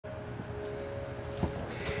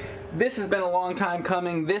This has been a long time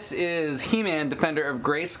coming. This is He-Man, Defender of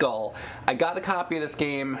Grayskull. I got a copy of this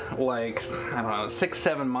game like, I don't know,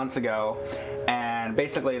 6-7 months ago, and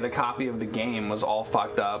basically the copy of the game was all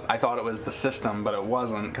fucked up. I thought it was the system, but it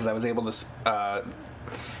wasn't, because I was able to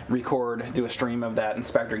do a stream of that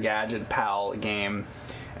Inspector Gadget PAL game,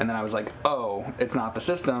 and then I was like, oh, it's not the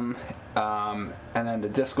system, and then the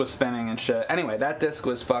disc was spinning and shit. Anyway, that disc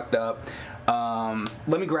was fucked up.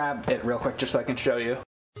 Let me grab it real quick just so I can show you.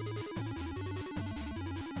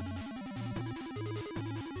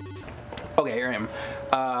 Okay, here I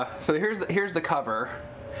am. So here's the cover,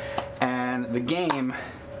 and the game.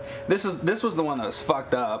 This was the one that was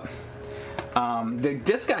fucked up. The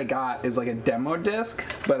disc I got is like a demo disc,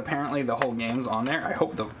 but apparently the whole game's on there. I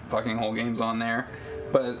hope the fucking whole game's on there,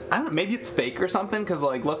 but I don't know, maybe it's fake or something. Cause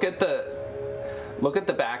like look at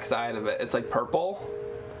the back side of it. It's like purple.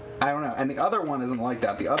 I don't know. And the other one isn't like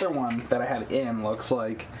that. The other one that I had in looks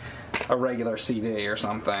like a regular CD or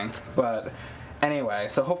something. But anyway,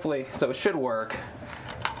 so it should work.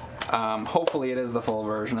 Hopefully it is the full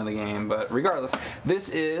version of the game, but regardless, this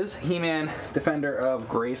is He-Man, Defender of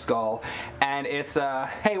Grayskull, and it's,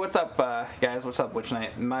 hey, what's up, guys, what's up, Witch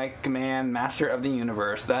Knight? Mike Man, Master of the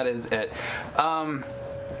Universe, that is it.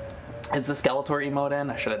 Is the Skeletor emote in?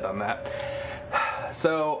 I should have done that.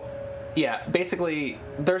 So, yeah, basically,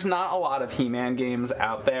 there's not a lot of He-Man games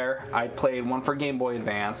out there. I played one for Game Boy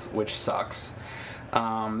Advance, which sucks.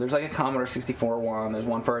 There's like a Commodore 64 one, there's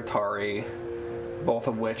one for Atari, both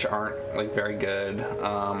of which aren't like very good.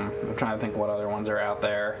 I'm trying to think what other ones are out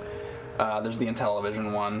there. There's the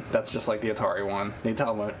Intellivision one, that's just like the Atari one. The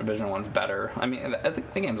Intellivision one's better. I mean, the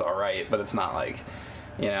game's alright, but it's not like,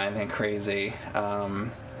 you know, anything crazy.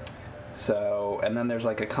 And then there's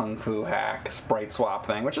like a Kung Fu Hack sprite swap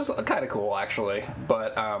thing, which is kind of cool actually,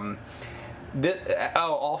 but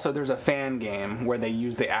also there's a fan game where they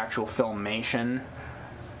use the actual Filmation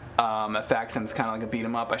effects, and it's kind of like a beat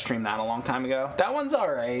 'em up. I streamed that a long time ago. That one's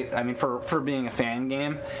alright, I mean, for being a fan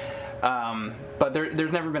game, but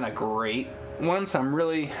there's never been a great one, so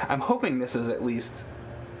I'm hoping this is at least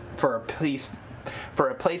for a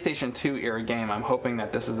PlayStation 2 era game. I'm hoping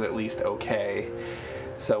that this is at least okay,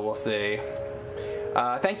 so we'll see.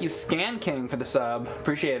 Thank you, Scan King, for the sub,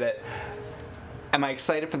 appreciate it. Am I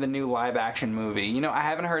excited for the new live-action movie? You know, I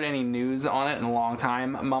haven't heard any news on it in a long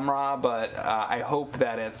time, Mumra, but I hope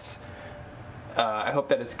that it's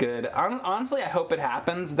good. Honestly, I hope it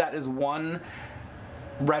happens. That is one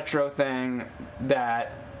retro thing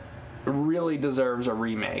that really deserves a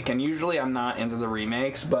remake, and usually I'm not into the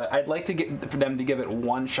remakes, but I'd like for them to give it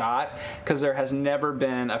one shot, because there has never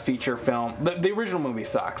been a feature film. The original movie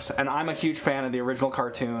sucks, and I'm a huge fan of the original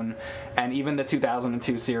cartoon, and even the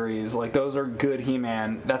 2002 series. Like, those are good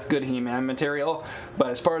He-Man. That's good He-Man material, but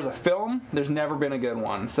as far as a film, there's never been a good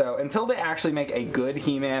one. So until they actually make a good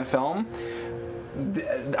He-Man film,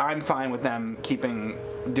 I'm fine with them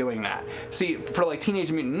doing that. See, for like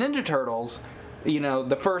Teenage Mutant Ninja Turtles, you know,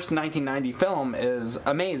 the first 1990 film is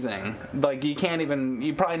amazing. Like, you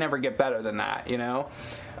probably never get better than that, you know?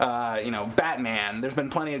 Batman, there's been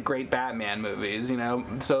plenty of great Batman movies, you know?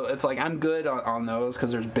 So it's like, I'm good on those,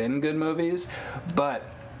 because there's been good movies, but,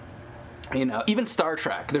 you know, even Star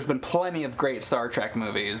Trek, there's been plenty of great Star Trek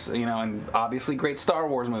movies, you know, and obviously great Star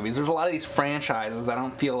Wars movies. There's a lot of these franchises that I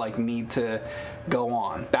don't feel like need to go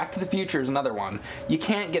on. Back to the Future is another one. You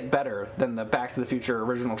can't get better than the Back to the Future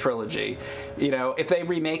original trilogy. You know, if they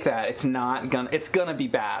remake that, it's gonna be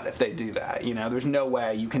bad if they do that. You know, there's no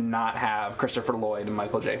way you cannot have Christopher Lloyd and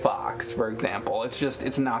Michael J. Fox, for example.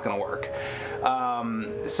 It's not gonna work.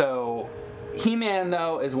 So He-Man,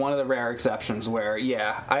 though, is one of the rare exceptions where,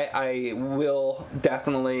 yeah, I will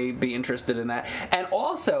definitely be interested in that. And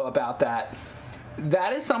also about that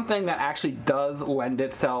is something that actually does lend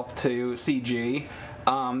itself to CG.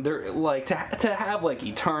 They're like to have like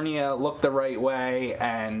Eternia look the right way,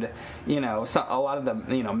 and you know, a lot of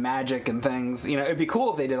the, you know, magic and things. You know, it'd be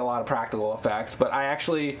cool if they did a lot of practical effects, but I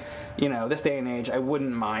actually, you know, this day and age, I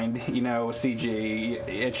wouldn't mind, you know, CG.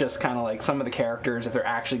 It's just kind of like some of the characters, if they're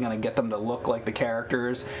actually going to get them to look like the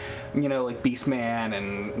characters, you know, like Beastman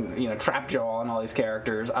and, you know, Trapjaw and all these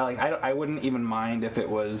characters. I wouldn't even mind if it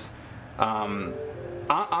was.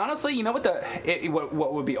 Honestly, you know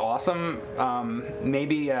what would be awesome?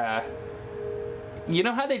 Maybe, you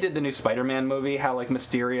know how they did the new Spider-Man movie? How, like,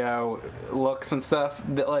 Mysterio looks and stuff?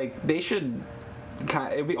 Like, they should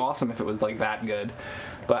it'd be awesome if it was, like, that good.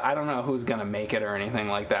 But I don't know who's gonna make it or anything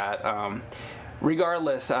like that.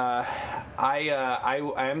 Regardless, I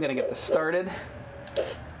am gonna get this started.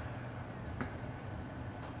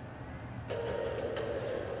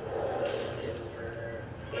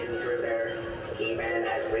 He-Man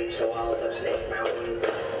has reached the walls of Snake Mountain.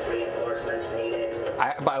 Reinforcements needed.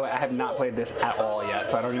 By the way, I have not played this at all yet,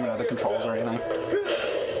 so I don't even know the controls or anything.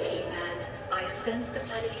 He-Man, I sense the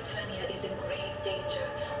planet Eternia is in grave danger.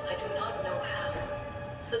 I do not know how.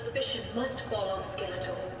 Suspicion must fall on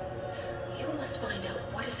Skeletor. You must find out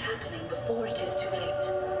what is happening before it is too late.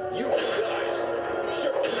 You guys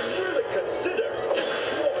should really consider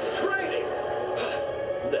more training.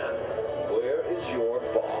 Now, where is your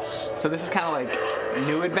boss? So this is kind of like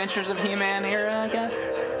New Adventures of He-Man era, I guess?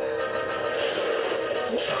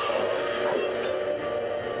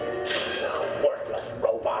 Worthless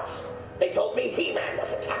robots. They told me He-Man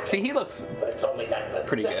was attacked. See, he looks But it's only that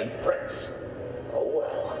pretty good. Prince. Oh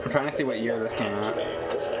well. I'm trying to see what year this came out.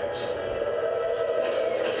 Prisoners.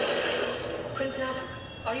 Prince Adam,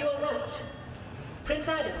 are you alright? Prince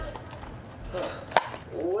Adam.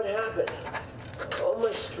 What happened? All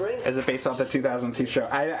my strength. Is it based off the 2002 show?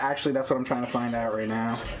 Actually, that's what I'm trying to find out right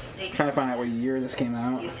now. I'm trying to find out what year this came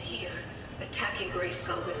out. Is here, attacking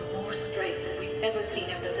Grayskull with more strength than we've ever seen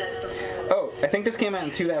him possess before. Oh, I think this came out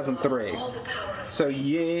in 2003. All the power of So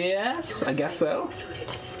yes, I guess so. included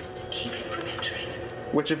to keep him from entering.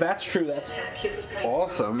 Which, if that's true, that's Attack his strength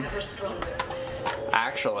awesome. ever stronger.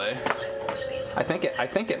 Actually, My force field. I think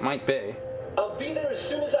it might be. I'll be there as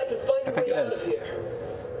soon as I can find a think way it out is. of here.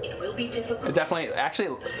 It will be difficult. It definitely, actually,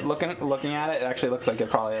 looking at it, it actually looks like it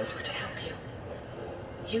probably is. To help you.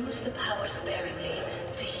 Use the power sparingly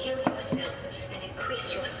to heal yourself and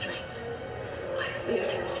increase your strength. I fear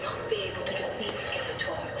you will not be able to defeat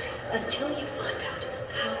Skeletor until you find out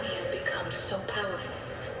how he has become so powerful.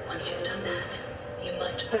 Once you've done that, you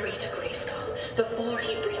must hurry to Grayskull before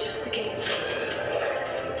he breaches the gates.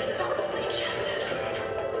 This is our only chance at him.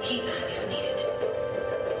 He-Man is needed.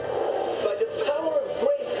 By the power of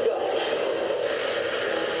Grayskull.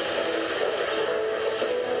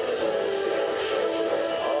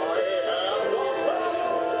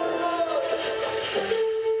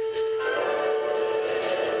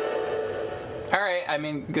 All right, I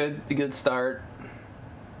mean, good start.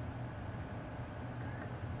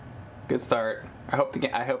 Good start. I hope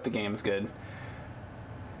the game's good.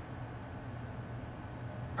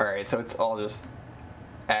 All right, so it's all just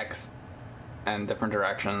X and different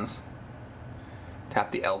directions.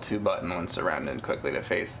 Tap the L2 button when surrounded quickly to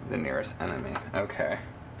face the nearest enemy. Okay.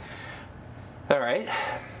 All right.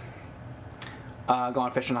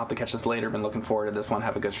 Gone fishing. I'll have to catch this later. Been looking forward to this one.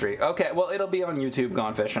 Have a good streak. Okay, well, it'll be on YouTube,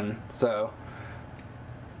 Gone Fishing. So,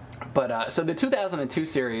 but so the 2002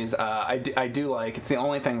 series, I do like. It's the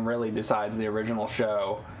only thing really besides the original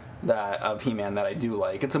show of He-Man that I do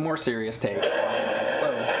like. It's a more serious take.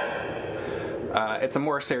 It's a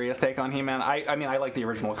more serious take on He-Man. I mean, I like the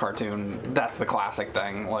original cartoon. That's the classic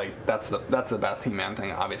thing. Like, that's the best He-Man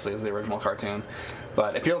thing, obviously, is the original cartoon.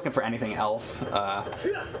 But if you're looking for anything else,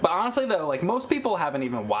 but honestly though, like, most people haven't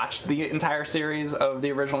even watched the entire series of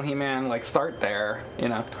the original He-Man. Like, start there, you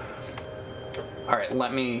know. All right,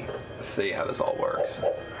 let me see how this all works.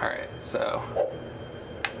 All right, so.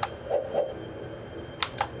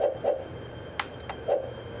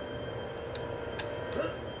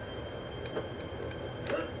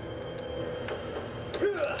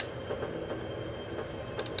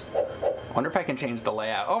 I wonder if I can change the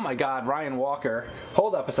layout. Oh my god, Ryan Walker.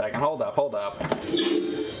 Hold up a second, hold up.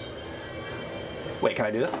 Wait, can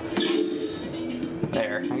I do this?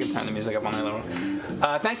 There, I can turn the music up on the other one.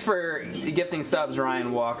 Thanks for gifting subs,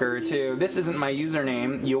 Ryan Walker, too. This isn't my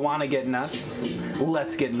username. You wanna get nuts?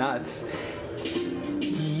 Let's get nuts.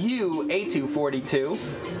 You,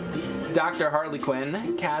 A242, Dr. Harley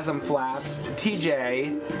Quinn, Chasm Flaps,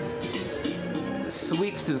 TJ,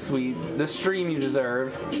 Sweets to the Sweet, the stream you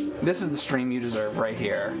deserve. This is the stream you deserve right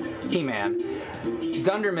here. He-Man.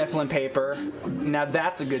 Dunder Mifflin Paper. Now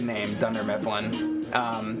that's a good name, Dunder Mifflin.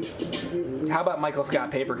 How about Michael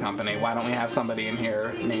Scott Paper Company? Why don't we have somebody in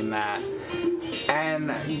here named that? And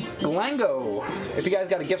Glengo. If you guys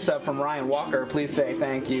got a gift sub from Ryan Walker, please say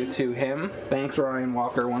thank you to him. Thanks, Ryan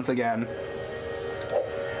Walker, once again.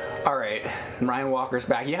 All right, Ryan Walker's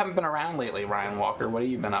back. You haven't been around lately, Ryan Walker. What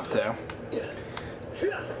have you been up to?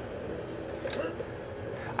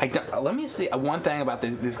 Let me see one thing about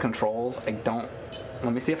these controls.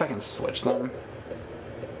 Let me see if I can switch them.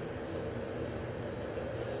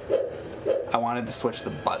 I wanted to switch the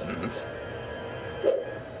buttons.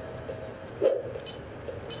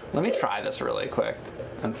 Let me try this really quick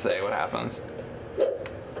and see what happens.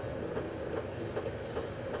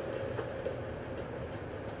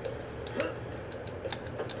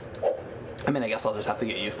 I mean, I guess I'll just have to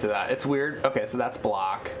get used to that. It's weird. Okay, so that's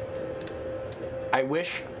block. I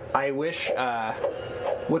wish,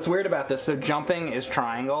 what's weird about this, so jumping is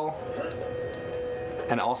triangle,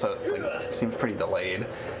 and also it's like seems pretty delayed.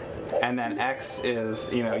 And then X is,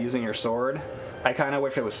 you know, using your sword. I kind of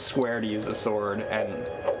wish it was square to use the sword,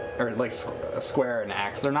 or like square and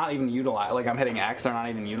X. They're not even utilizing, like I'm hitting X, they're not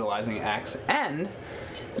even utilizing X. And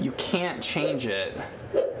you can't change it.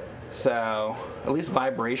 So, at least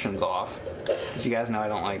vibration's off. Because you guys know I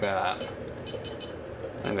don't like that.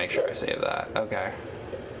 Let me make sure I save that. Okay.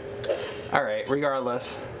 Alright,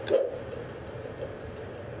 regardless.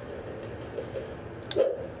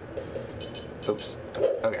 Oops.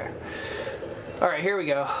 Okay. Alright, here we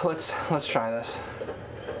go. Let's try this.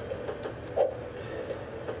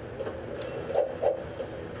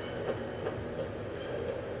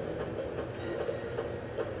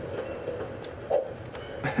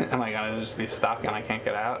 Am I gonna just be stuck and I can't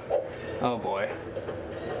get out? Oh boy.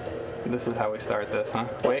 This is how we start this, huh?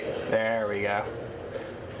 Wait, there we go.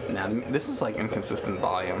 Now, this is like inconsistent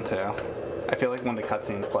volume too. I feel like when the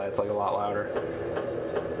cutscenes play, it's like a lot louder.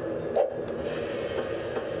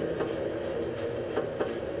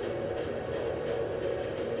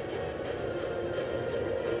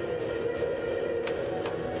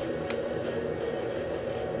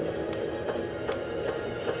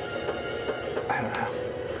 I don't know.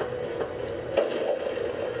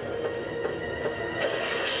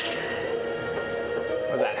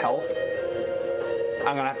 Was that health?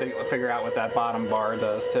 I'm gonna have to figure out what that bottom bar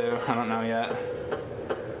does too. I don't know yet.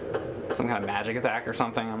 Some kind of magic attack or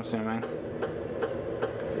something, I'm assuming.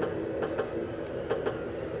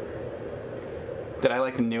 Did I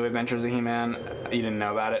like the New Adventures of He-Man? You didn't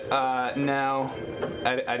know about it? No.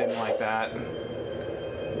 I didn't like that.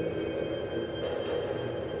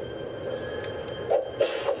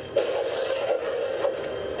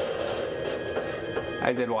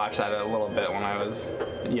 I did watch that a little bit when I was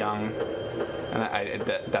young, and I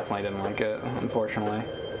definitely didn't like it, unfortunately.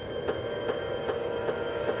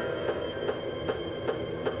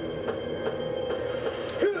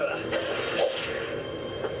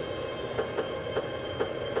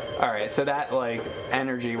 Alright, so that, like,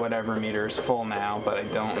 energy whatever meter is full now, but I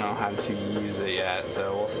don't know how to use it yet,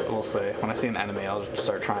 so we'll see. When I see an enemy, I'll just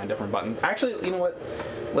start trying different buttons. Actually, you know what?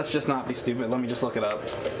 Let's just not be stupid. Let me just look it up.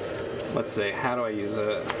 Let's see, how do I use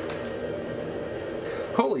it?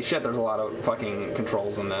 Holy shit, there's a lot of fucking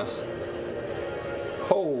controls in this.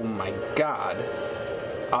 Oh my god.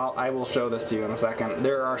 I will show this to you in a second.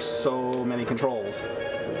 There are so many controls.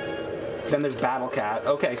 Then there's Battle Cat.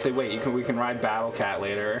 Okay, so wait, we can ride Battle Cat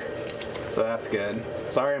later. So that's good.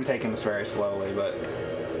 Sorry I'm taking this very slowly, but...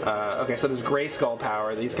 okay, so there's Grayskull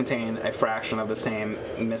power. These contain a fraction of the same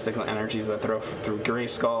mystical energies that throw through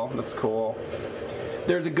Grayskull. That's cool.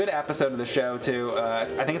 There's a good episode of the show too. I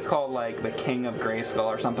think it's called like The King of Grayskull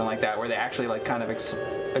or something like that, where they actually like kind of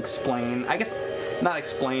explain, I guess not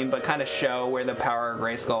explain, but kind of show where the power of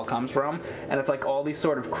Grayskull comes from. And it's like all these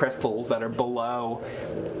sort of crystals that are below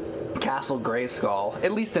Castle Grayskull,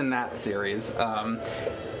 at least in that series.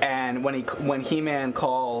 And when He-Man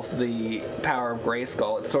calls the power of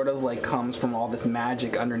Grayskull, it sort of like comes from all this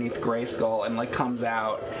magic underneath Grayskull and like comes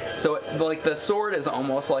out. So like the sword is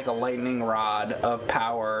almost like a lightning rod of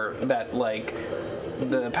power that like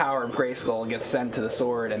the power of Grayskull gets sent to the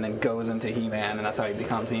sword and then goes into He-Man, and that's how he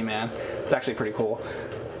becomes He-Man. It's actually pretty cool.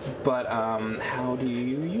 But how do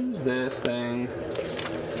you use this thing?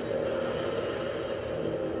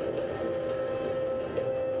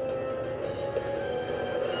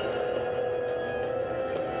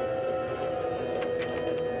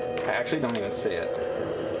 I actually don't even see it.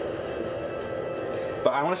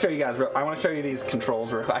 But I want to show you guys. I want to show you these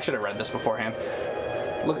controls. I should have read this beforehand.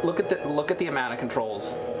 Look at the amount of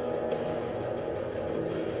controls.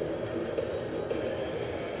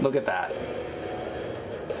 Look at that.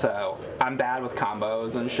 So I'm bad with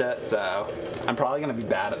combos and shit. So I'm probably gonna be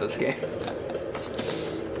bad at this game.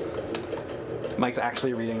 Mike's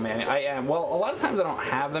actually reading manual. I am. Well, a lot of times I don't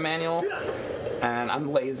have the manual. And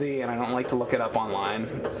I'm lazy, and I don't like to look it up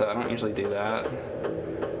online, so I don't usually do that.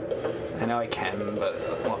 I know I can, but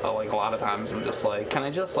like a lot of times I'm just like, can I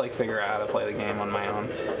just like figure out how to play the game on my own?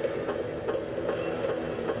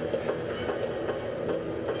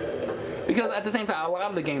 Because at the same time, a lot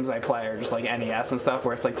of the games I play are just like NES and stuff,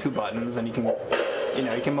 where it's like 2 buttons, and you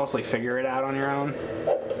can mostly figure it out on your own.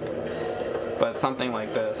 But something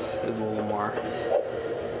like this is a little more.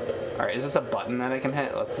 All right, is this a button that I can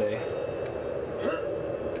hit? Let's see.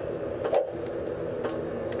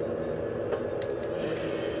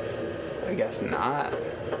 I guess not.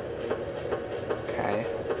 Okay.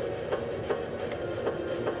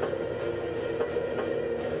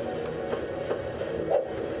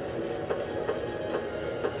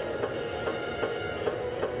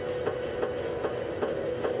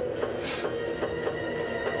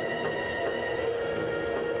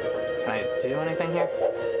 I do anything here?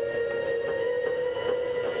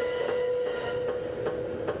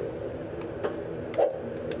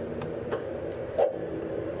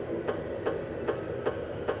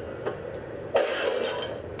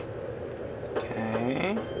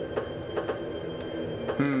 Okay.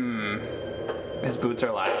 His boots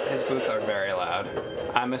are loud. His boots are very loud.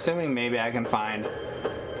 I'm assuming maybe I can find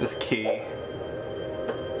this key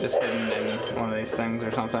just hidden in one of these things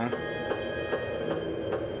or something.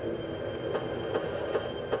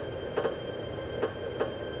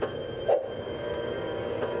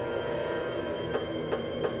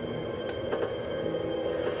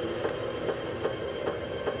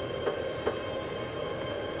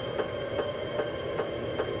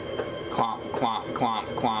 Clomp, clomp,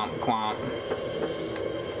 clomp, clomp, clomp.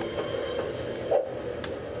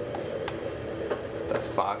 The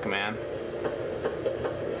fuck, man?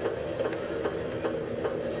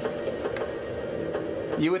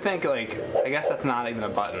 You would think, like, I guess that's not even a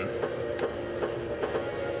button.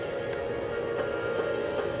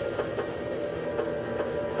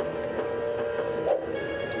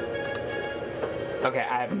 Okay,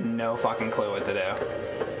 I have no fucking clue what to do.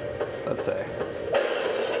 Let's see.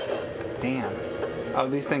 Damn. Oh,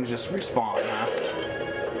 these things just respawn, huh?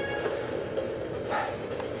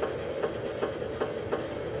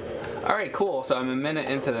 Alright, cool. So I'm a minute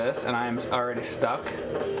into this and I'm already stuck.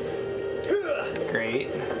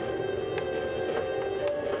 Great.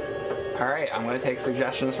 Alright, I'm gonna take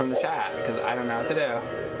suggestions from the chat because I don't know what to do.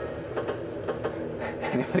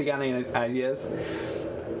 Anybody got any ideas?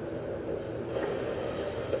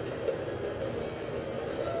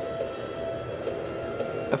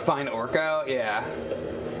 Find Orko? Yeah.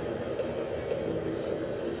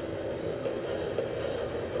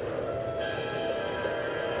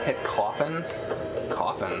 Hit coffins?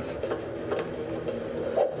 Coffins.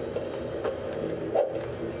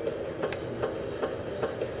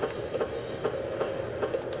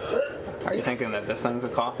 Are you thinking that this thing's a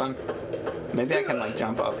coffin? Maybe I can like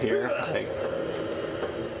jump up here. Like,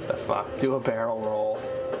 the fuck? Do a barrel roll.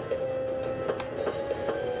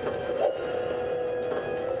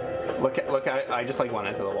 Look, I just like went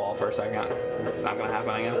into the wall for a second. It's not gonna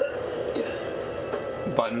happen again.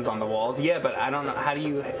 Buttons on the walls. Yeah, but I don't know. How do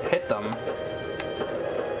you hit them?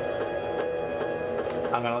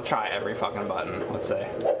 I'm gonna try every fucking button. Let's see.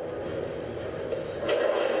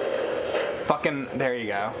 Fucking, there you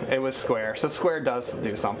go. It was square. So square does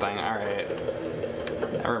do something. Alright.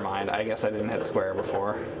 Never mind. I guess I didn't hit square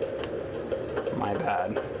before. My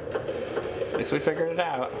bad. At least we figured it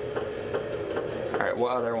out. Alright,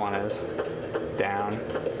 what other one is? Down.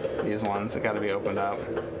 These ones that gotta be opened up.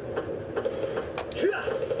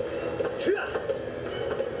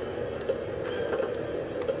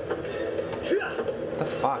 What the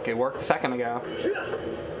fuck? It worked a second ago.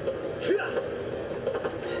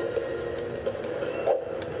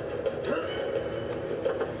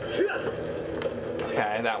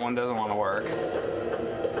 Okay, that one doesn't want to work.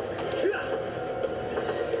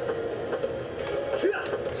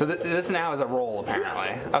 So this now is a roll,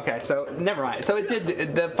 apparently. Okay, so never mind. So it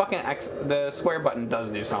did, the fucking the square button does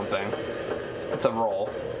do something. It's a roll.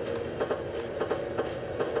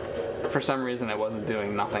 For some reason it wasn't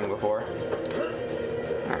doing nothing before.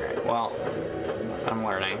 Alright, well, I'm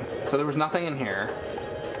learning. So there was nothing in here.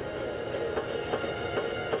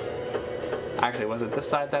 Actually, was it this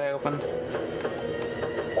side that I opened?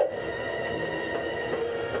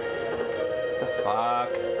 The fuck?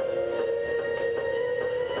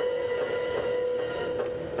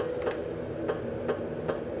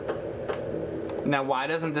 Now, why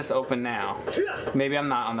doesn't this open now? Maybe I'm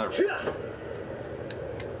not on the...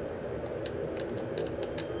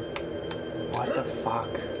 What the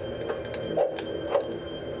fuck?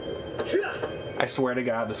 I swear to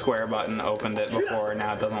God, the square button opened it before,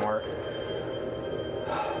 now it doesn't work.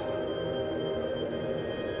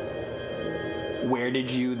 Where did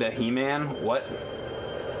you, the He-Man? What?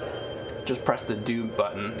 Just press the do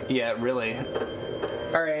button. Yeah, really.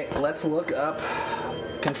 Alright, let's look up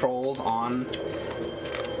controls on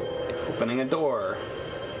opening a door.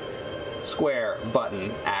 Square,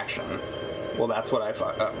 button, action. Well, that's what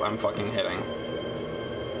I'm fucking hitting.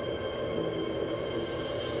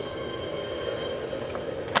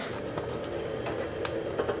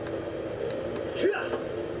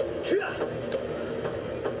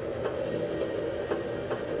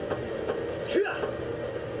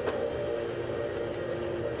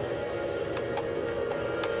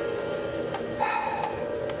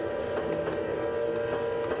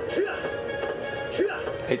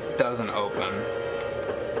 It doesn't open.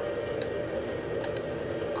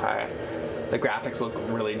 okay. The graphics look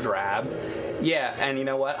really drab. Yeah, and you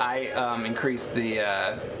know what? I increased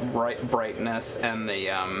the brightness and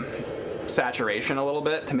the saturation a little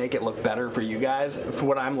bit to make it look better for you guys. For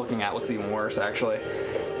what I'm looking at, looks even worse, actually.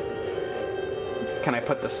 Can I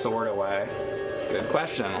put the sword away? Good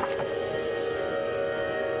question.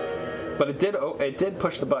 But it did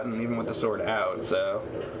push the button even with the sword out, so...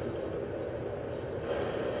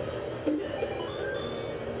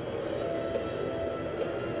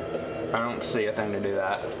 I don't see a thing to do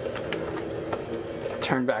that.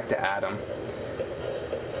 Turn back to Adam.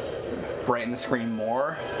 Brighten the screen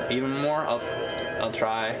more, even more. I'll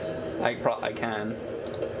try. I can.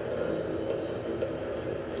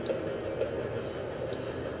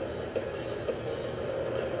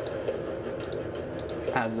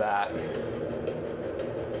 How's that?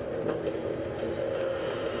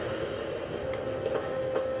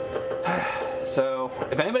 So,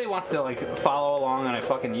 if anybody wants to like follow along on a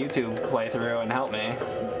fucking YouTube playthrough and help me,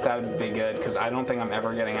 that would be good, because I don't think I'm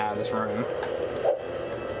ever getting out of this room.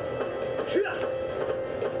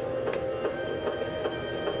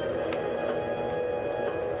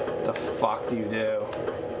 The fuck do you do?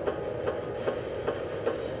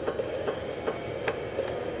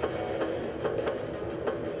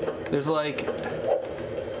 There's like...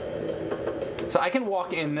 So I can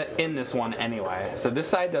walk in this one anyway. So this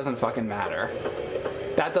side doesn't fucking matter.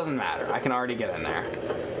 That doesn't matter. I can already get in there.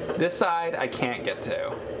 This side I can't get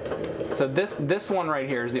to. So this one right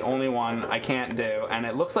here is the only one I can't do, and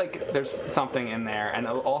it looks like there's something in there, and it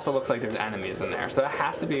also looks like there's enemies in there. So that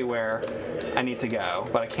has to be where I need to go,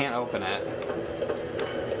 but I can't open it.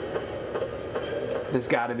 There's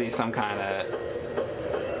got to be some kind of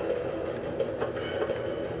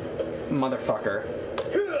motherfucker.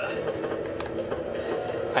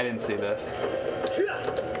 I didn't see this.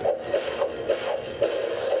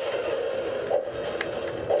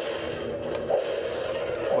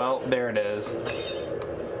 Well, there it is.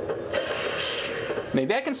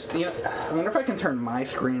 Maybe I can, you know, I wonder if I can turn my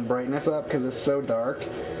screen brightness up, because it's so dark.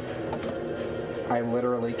 I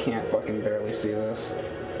literally can't fucking barely see this.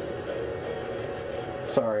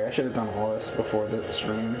 Sorry, I should have done all this before the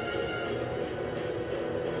stream.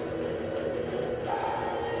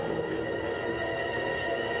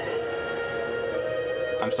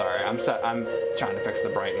 I'm sorry. I'm trying to fix the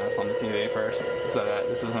brightness on the TV first, so that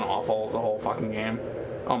this isn't awful the whole fucking game.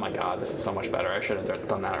 Oh my god, this is so much better. I should have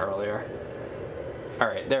done that earlier. All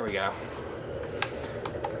right, there we go.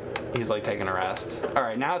 He's like taking a rest. All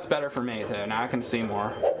right, now it's better for me too. Now I can see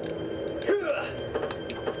more.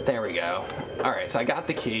 There we go. All right, so I got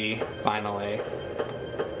the key finally.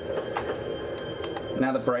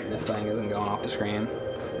 Now the brightness thing isn't going off the screen.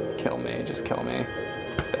 Kill me, just kill me.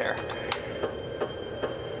 There.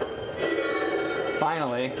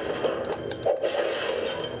 Finally.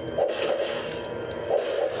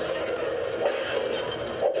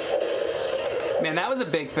 Man, that was a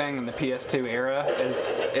big thing in the PS2 era,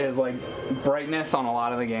 is like brightness on a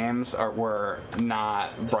lot of the games were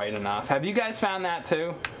not bright enough. Have you guys found that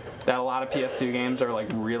too? That a lot of PS2 games are like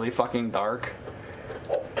really fucking dark?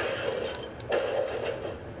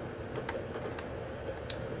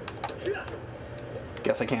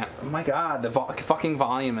 Guess I can't. Oh my god, the fucking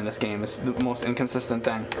volume in this game is the most inconsistent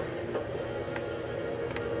thing.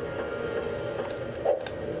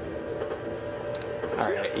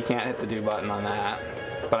 Alright, you can't hit the do button on that.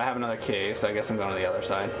 But I have another key, so I guess I'm going to the other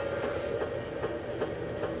side.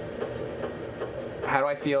 How do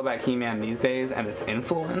I feel about He-Man these days and its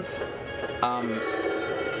influence?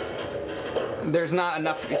 There's not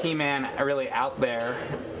enough He-Man really out there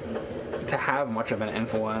to have much of an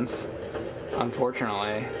influence,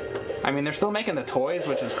 unfortunately. I mean, they're still making the toys,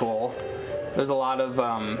 which is cool. There's a lot of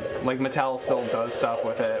like Mattel still does stuff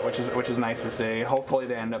with it, which is nice to see. Hopefully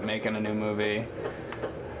they end up making a new movie.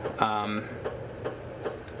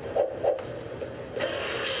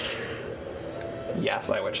 Yes,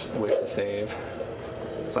 I wish to save.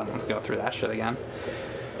 So I'm gonna go through that shit again.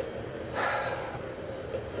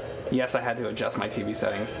 Yes, I had to adjust my TV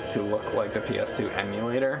settings to look like the PS2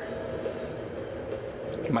 emulator.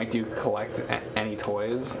 Mike, do you collect any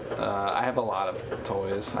toys? I have a lot of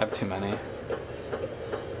toys. I have too many.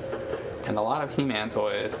 And a lot of He-Man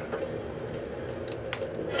toys.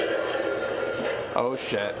 Oh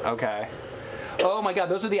shit, okay. Oh my god,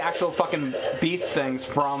 those are the actual fucking beast things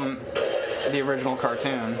from the original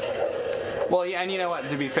cartoon. Well, yeah, and you know what,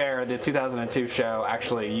 to be fair, the 2002 show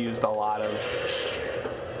actually used a lot of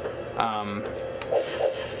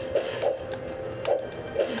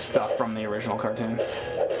stuff from the original cartoon.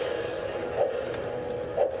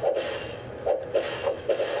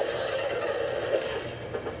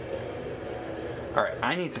 Alright,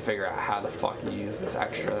 I need to figure out how the fuck you use this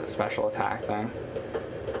extra special attack thing.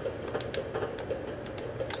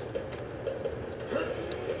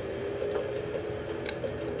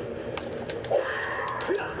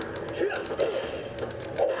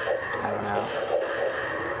 I don't know.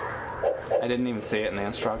 I didn't even see it in the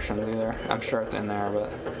instructions either. I'm sure it's in there,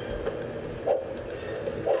 but...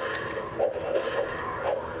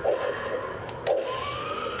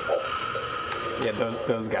 Yeah,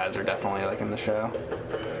 those guys are definitely like in the show.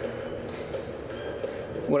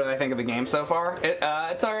 What do I think of the game so far?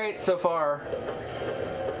 It's alright so far.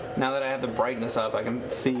 Now that I have the brightness up, I can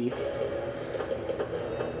see.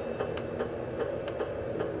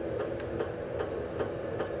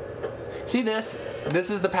 See this? This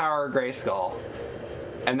is the power of Grayskull.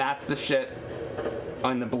 And that's the shit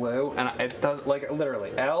on the blue. And it does, like,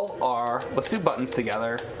 literally, L, R, let's do buttons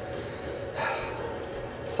together.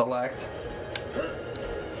 Select.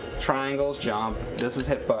 Triangles, jump. This is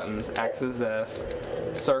hit buttons. X is this.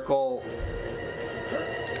 Circle.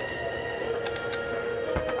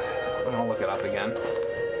 I'm gonna look it up again.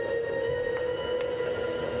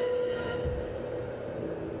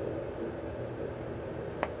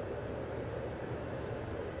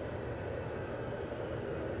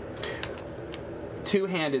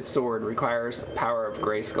 Two-handed sword requires power of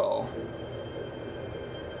Grayskull.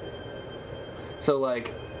 So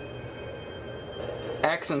like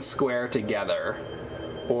X and square together,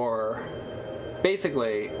 or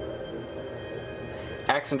basically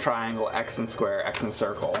X and triangle, X and square, X and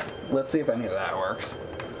circle. Let's see if any of that works.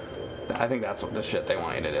 I think that's what the shit they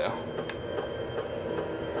want you to do.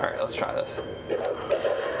 Alright, let's try this.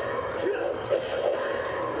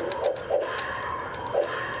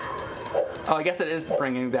 Oh, I guess it is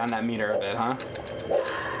bringing down that meter a bit, huh?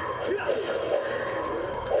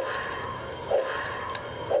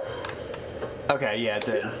 Okay, yeah, it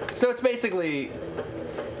did. So it's basically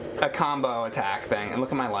a combo attack thing. And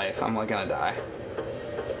look at my life. I'm like gonna die.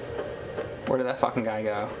 Where did that fucking guy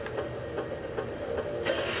go?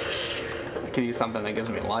 I could use something that gives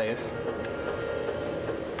me life.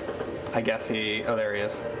 I guess he... Oh, there he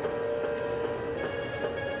is.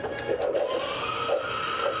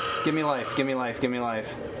 Give me life, give me life, give me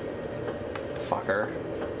life. Fucker.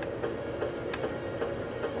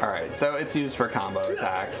 Alright, so it's used for combo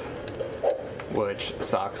attacks. Which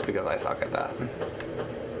sucks because I suck at that.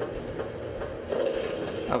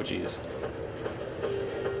 Oh, jeez.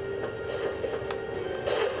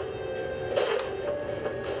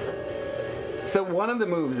 So one of the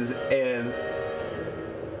moves is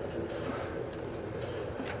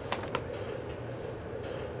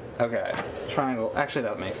okay, triangle. Actually,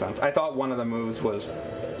 that makes sense. I thought one of the moves was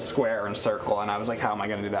square and circle, and I was like, how am I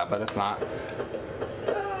going to do that? But it's not.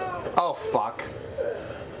 Oh, fuck.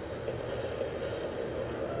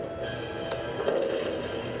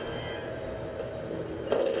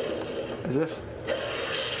 Is this...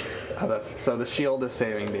 Oh, that's... So the shield is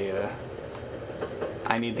saving data.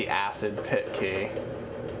 I need the acid pit key.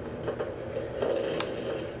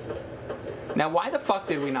 Now, why the fuck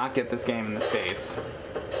did we not get this game in the States?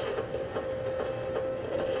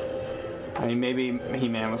 I mean, maybe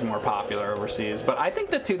He-Man was more popular overseas, but I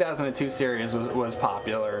think the 2002 series was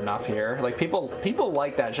popular enough here. Like, people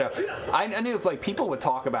like that show. I knew if, like, people would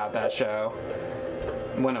talk about that show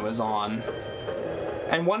when it was on.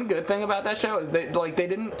 And one good thing about that show is they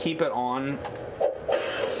didn't keep it on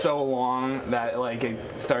so long that, like,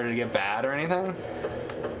 it started to get bad or anything.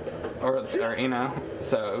 Or you know,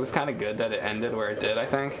 so it was kind of good that it ended where it did, I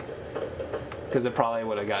think. Because it probably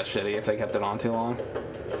would have got shitty if they kept it on too long.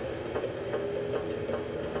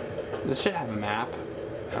 Does this shit have a map?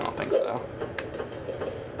 I don't think so.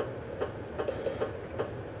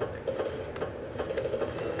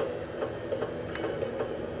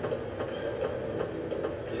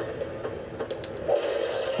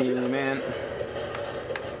 He-Man.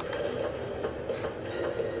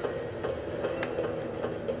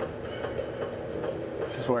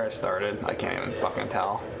 This is where I started. I can't even fucking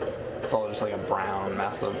tell. It's all just like a brown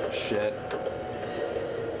mess of shit.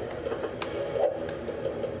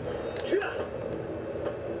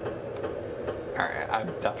 Alright,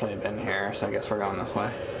 I've definitely been here, so I guess we're going this way.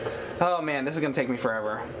 Oh man, this is gonna take me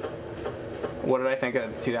forever. What did I think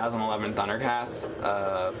of the 2011 Thundercats?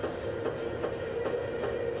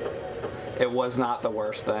 It was not the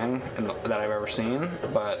worst thing that I've ever seen,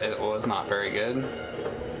 but it was not very good.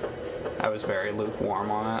 I was very lukewarm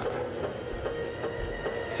on it.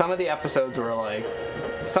 Some of the episodes were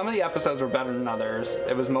better than others.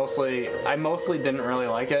 It was mostly, I mostly didn't really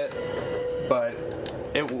like it, but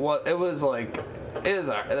it was like, it was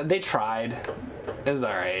alright. They tried. It was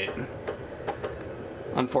alright.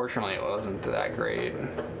 Unfortunately, it wasn't that great.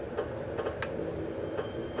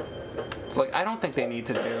 It's like, I don't think they need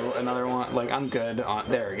to do another one. Like, I'm good on...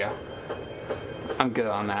 There we go. I'm good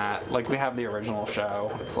on that. Like, we have the original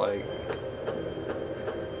show. It's like...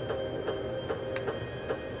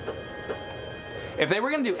 If they were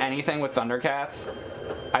going to do anything with Thundercats,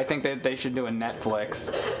 I think that they should do a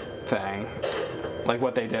Netflix thing. Like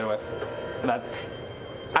what they did with that.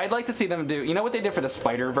 I'd like to see them do... You know what they did for the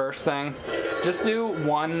Spider-Verse thing? Just do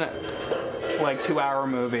one, like, 2-hour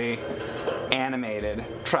movie... animated,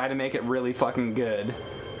 try to make it really fucking good,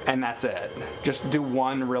 and that's it. Just do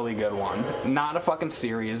one really good one. Not a fucking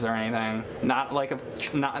series or anything. Not like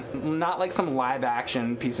not like some live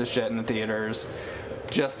action piece of shit in the theaters.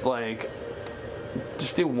 Just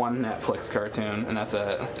do one Netflix cartoon and that's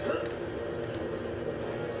it.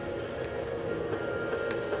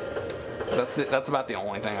 That's about the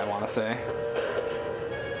only thing I want to say.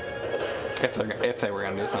 If they were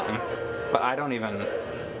gonna do something, but I don't even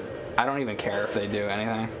care if they do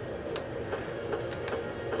anything.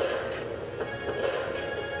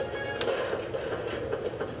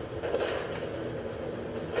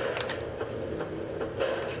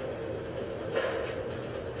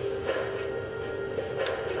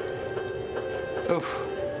 Oof.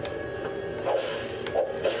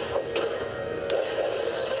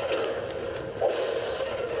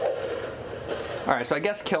 Alright, so I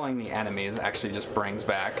guess killing the enemies actually just brings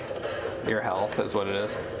back your health, is what it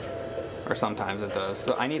is. Or sometimes it does.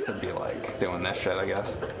 So I need to be, like, doing this shit, I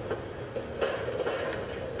guess.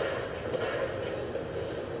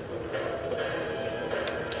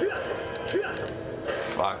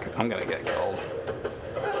 Fuck, I'm gonna get killed.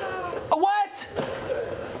 What?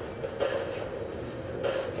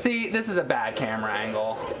 See, this is a bad camera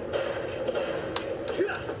angle.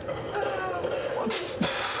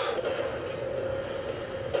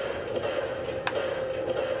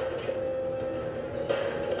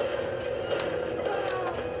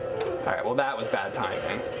 Alright, well that was bad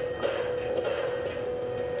timing.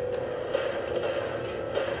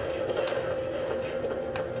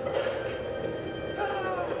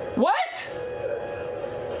 What?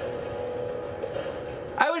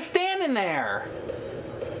 I was standing there.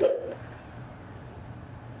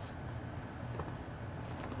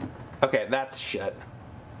 Okay, that's shit.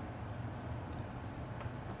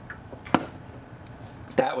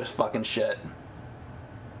 That was fucking shit.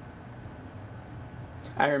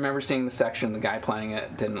 I remember seeing the section, the guy playing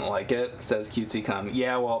it didn't like it. Says cutesy cum.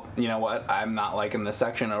 Yeah, well, you know what? I'm not liking this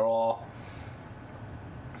section at all.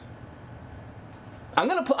 I'm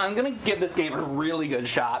gonna give this game a really good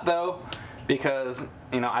shot though, because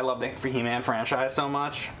you know I love the He-Man franchise so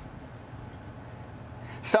much.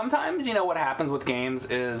 Sometimes you know what happens with games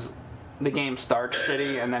is the game starts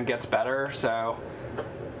shitty and then gets better. So,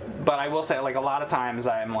 but I will say, like, a lot of times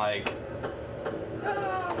I'm like.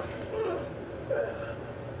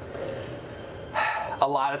 A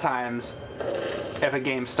lot of times, if a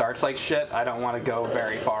game starts like shit, I don't want to go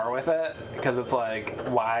very far with it, because it's like,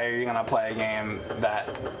 why are you gonna play a game that,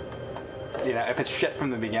 you know, if it's shit from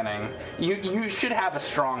the beginning, you should have a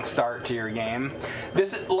strong start to your game.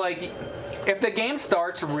 This, like, if the game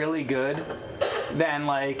starts really good, then,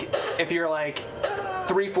 like, if you're like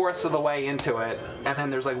 3/4 of the way into it, and then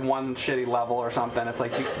there's like one shitty level or something, it's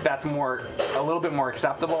like that's a little bit more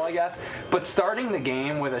acceptable, I guess. But starting the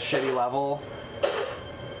game with a shitty level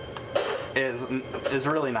is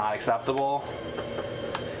really not acceptable.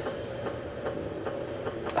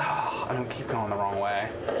 Oh, I don't keep going the wrong way.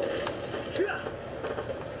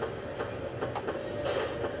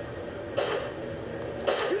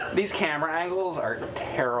 These camera angles are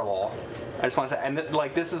terrible. I just want to say, and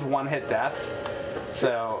like this is one-hit deaths,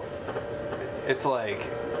 so it's like,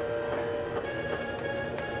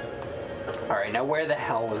 all right, now where the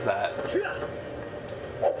hell was that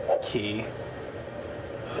key?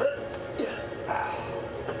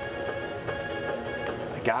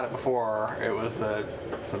 I got it before. It was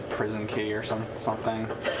some prison key or something.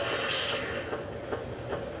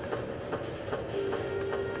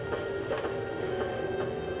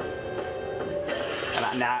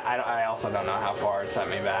 And now I also don't know how far it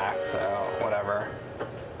sent me back, so whatever.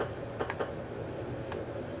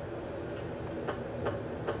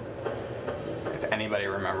 If anybody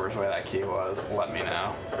remembers where that key was, let me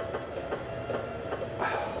know.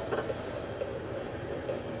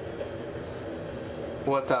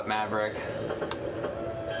 What's up, Maverick?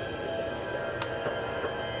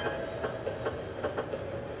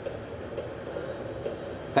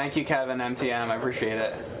 Thank you, Kevin MTM. I appreciate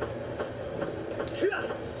it.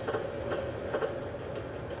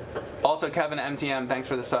 Also, Kevin MTM, thanks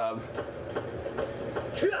for the sub.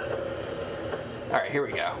 Alright, here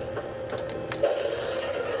we go.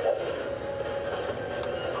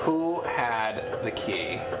 Who had the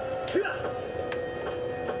key?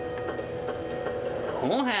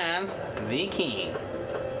 Who has the key?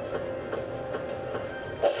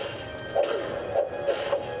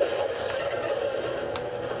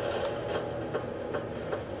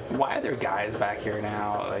 Why are there guys back here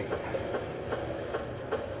now? Like,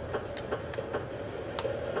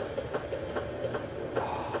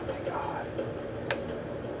 oh my god.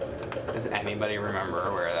 Does anybody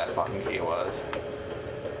remember where that fucking key was?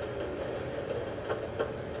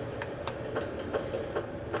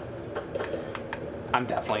 I'm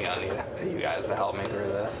definitely gonna need you guys to help me through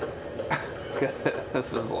this. Because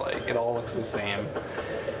this is like, it all looks the same.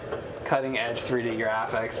 Cutting edge 3D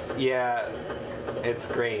graphics. Yeah, it's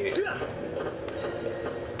great.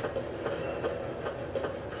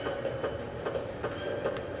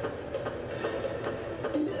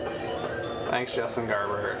 Thanks, Justin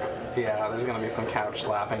Garber. Yeah, there's gonna be some couch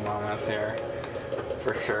slapping moments here.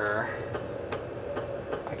 For sure.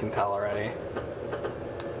 I can tell already.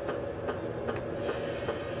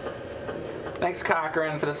 Thanks,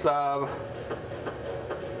 Cochran, for the sub.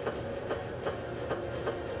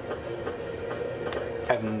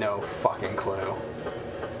 I have no fucking clue.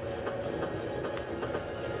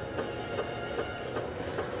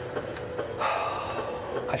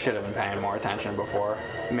 I should have been paying more attention before.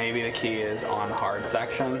 Maybe the key is on hard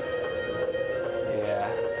section.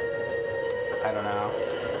 Yeah. I don't know.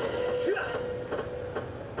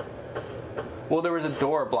 Well, there was a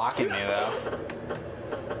door blocking me though.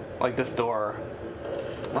 Like this door.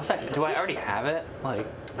 Unless do I already have it? Like,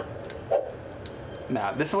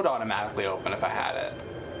 no, this would automatically open if I had it.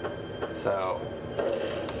 So.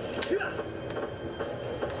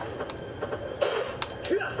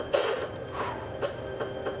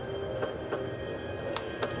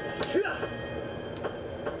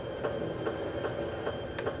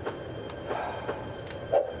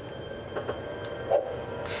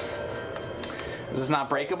 Is this not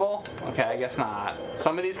breakable? Okay, I guess not.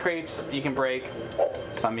 Some of these crates you can break,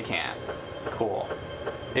 some you can't. Cool.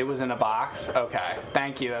 It was in a box? Okay.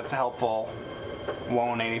 Thank you, that's helpful.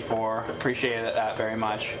 Wone84. Appreciate that very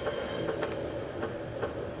much.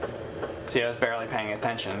 See, I was barely paying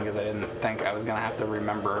attention because I didn't think I was gonna have to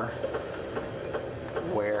remember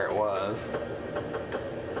where it was.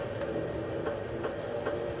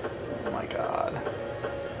 Oh my god.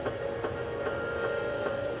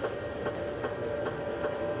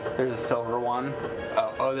 There's a silver one.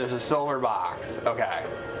 Oh, there's a silver box. Okay.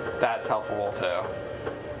 That's helpful too.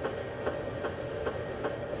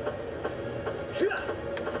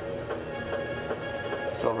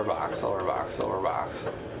 Silver box, silver box, silver box.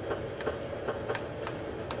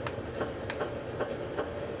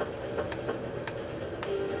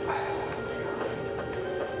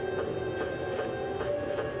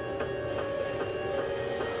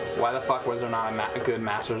 Why the fuck was there not a good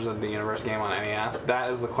Masters of the Universe game on NES?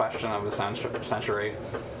 That is the question of the century.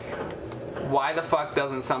 Why the fuck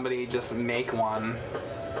doesn't somebody just make one?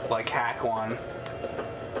 Like, hack one?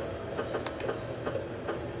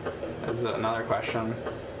 Is it another question?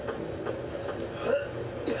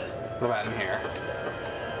 What about in here?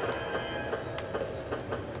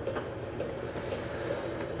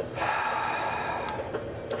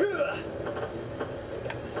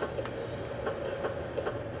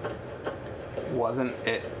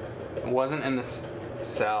 Wasn't in the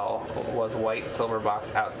cell. Was white silver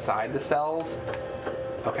box outside the cells?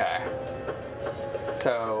 Okay.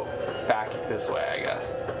 So back this way, I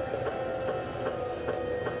guess.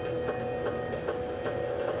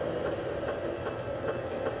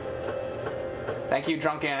 Thank you,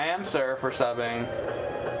 Drunken I Am Sir, for subbing.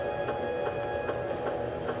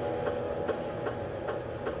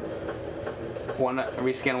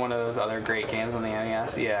 Reskin one of those other great games on the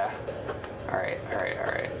NES? Yeah. Alright.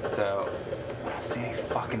 So, I don't see any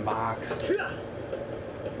fucking box.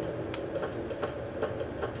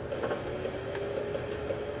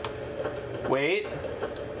 Wait.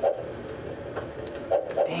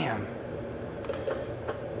 Damn.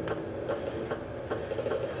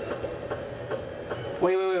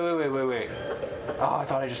 Wait. Oh, I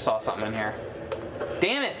thought I just saw something in here.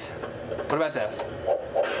 Damn it! What about this?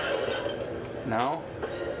 No?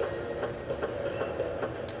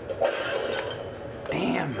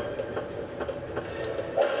 Damn!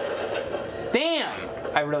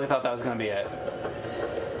 I really thought that was gonna be it.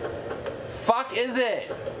 Fuck is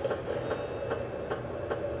it?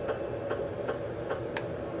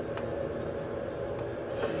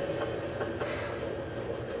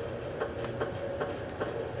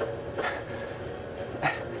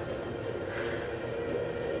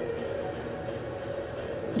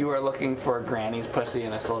 You are looking for Granny's pussy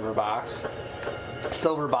in a silver box.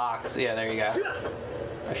 Silver box. Yeah, there you go.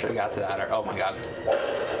 I should have got to that. Oh my god.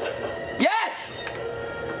 Yes!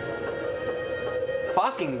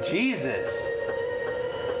 Fucking Jesus.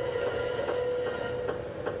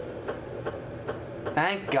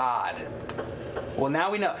 Thank God. Well, now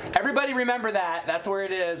we know. Everybody remember that. That's where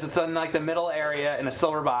it is. It's in like the middle area in a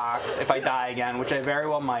silver box if I die again, which I very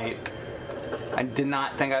well might. I did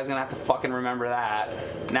not think I was gonna have to fucking remember that.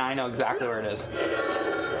 Now I know exactly where it is.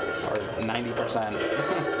 Or 90%.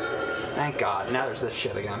 Thank God. Now there's this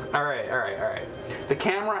shit again. Alright, alright, alright. The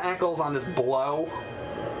camera angles on this blow.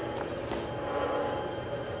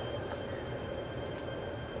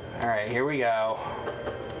 Alright, here we go.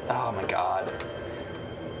 Oh my God.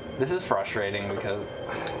 This is frustrating because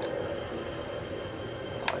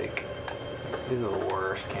it's like, these are the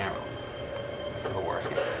worst camera. This is the worst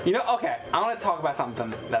camera. You know, okay, I want to talk about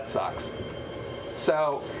something that sucks.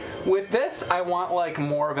 So with this, I want like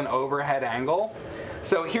more of an overhead angle.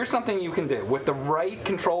 So here's something you can do. With the right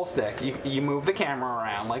control stick, you move the camera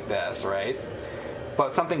around like this, right?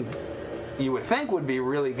 But something you would think would be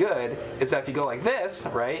really good is that if you go like this,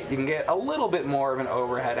 right, you can get a little bit more of an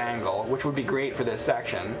overhead angle, which would be great for this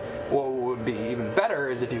section. What would be even better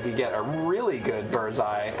is if you could get a really good bird's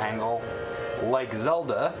eye angle, like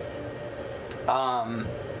Zelda.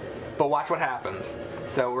 But watch what happens.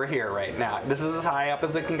 So we're here right now. This is as high up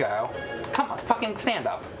as it can go. Come on, fucking stand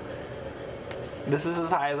up. This is as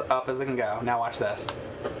high up as it can go. Now watch this.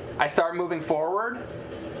 I start moving forward,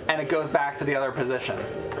 and it goes back to the other position.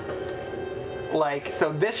 Like,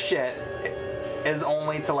 so this shit is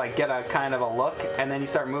only to like get a kind of a look, and then you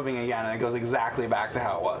start moving again, and it goes exactly back to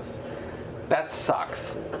how it was. That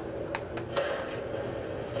sucks.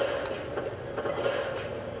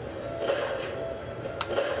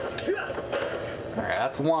 Alright,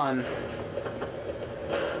 that's one.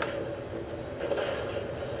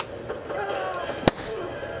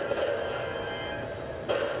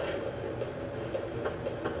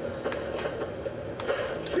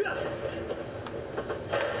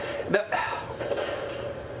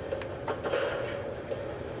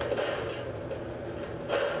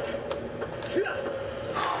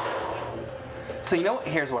 So you know what?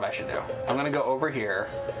 Here's what I should do. I'm gonna go over here,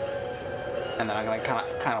 and then I'm gonna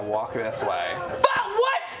kind of walk this way.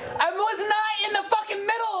 What? I was not in the fucking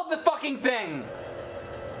middle of the fucking thing.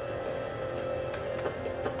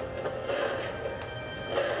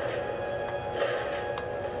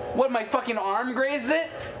 What? My fucking arm grazed it?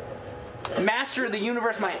 Master of the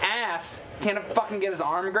universe, my ass can't fucking get his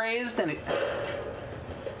arm grazed, and it.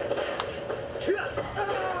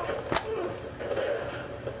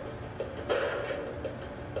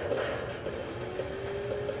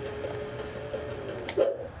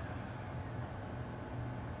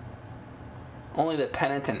 Only the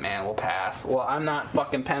penitent man will pass. Well, I'm not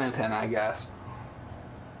fucking penitent, I guess.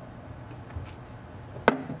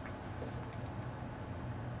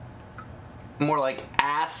 More like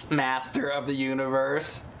ass master of the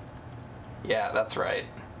universe. Yeah, that's right.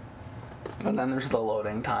 But then there's the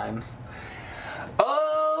loading times.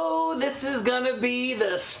 Oh, this is gonna be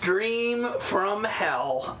the stream from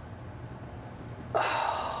hell.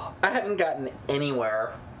 I haven't gotten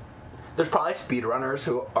anywhere. There's probably speedrunners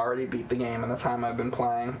who already beat the game in the time I've been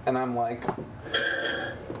playing, and I'm like,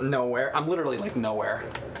 nowhere. I'm literally like nowhere.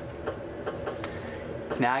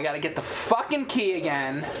 Now I gotta get the fucking key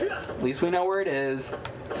again. At least we know where it is.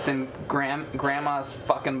 It's in Grandma's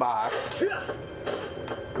fucking box.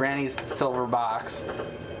 Granny's silver box.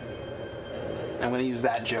 I'm gonna use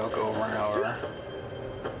that joke over and over.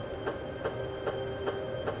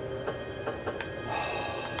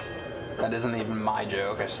 That isn't even my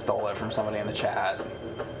joke. I stole it from somebody in the chat.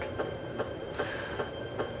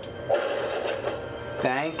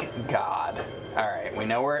 Thank God. Alright, we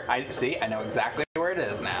know where... I know exactly where it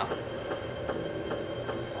is now.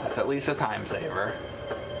 That's at least a time saver.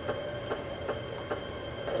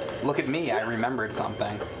 Look at me, I remembered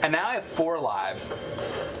something. And now I have 4 lives.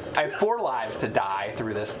 I have 4 lives to die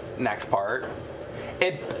through this next part.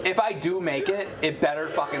 If I do make it, it better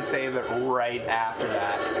fucking save it right after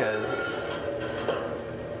that, because...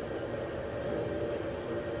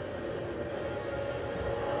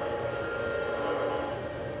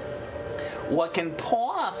 what can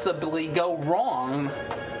possibly go wrong?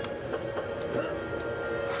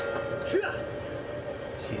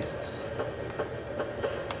 Jesus.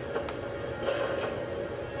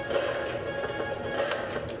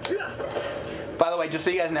 By the way, just so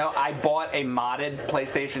you guys know, I bought a modded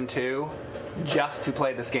PlayStation 2 just to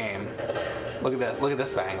play this game. Look at that. Look at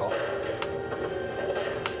this angle.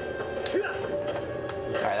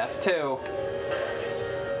 Alright, that's 2.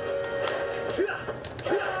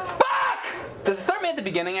 the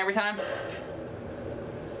beginning every time?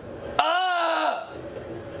 Ah!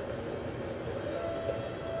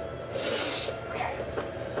 Okay.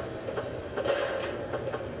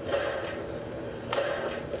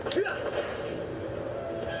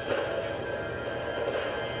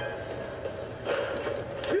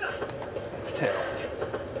 That's 2.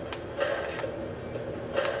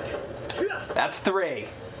 That's 3.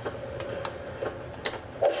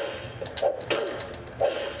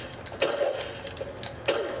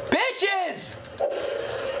 Bitches!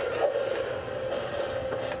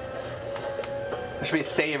 There should be a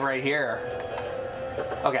save right here.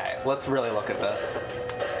 Okay, let's really look at this.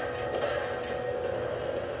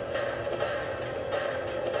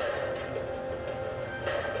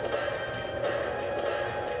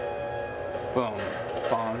 Boom.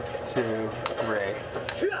 1, 2,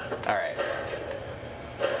 3. Alright.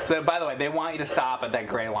 So, by the way, they want you to stop at that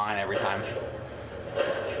gray line every time.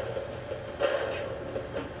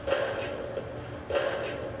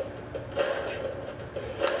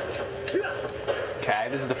 Okay,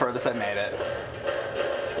 this is the furthest I've made it.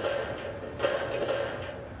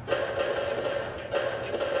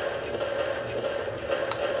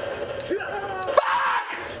 Fuck!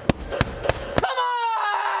 Come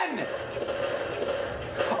on!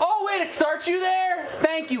 Oh, wait, it starts you there?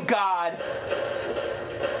 Thank you, God.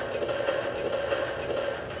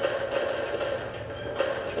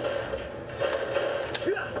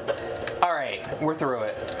 Alright, we're through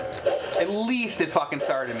it. At least it fucking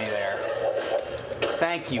started me there.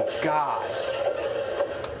 Thank you, God.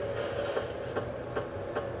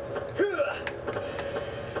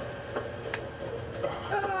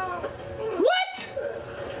 What?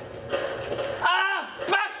 Ah,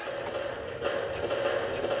 fuck!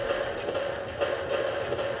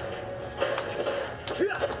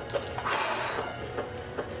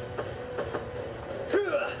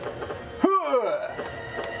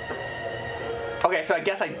 Okay, so I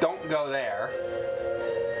guess I don't go there.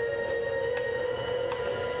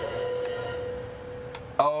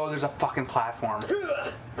 Oh, there's a fucking platform.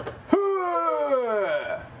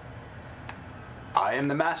 I am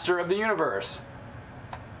the master of the universe.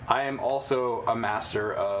 I am also a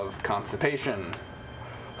master of constipation.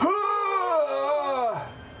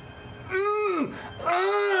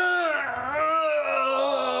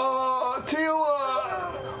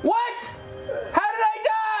 Tila! What? How did I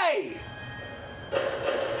die?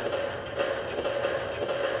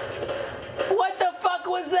 What the fuck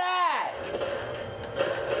was that?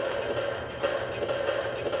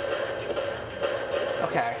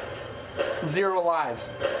 Okay. 0 lives.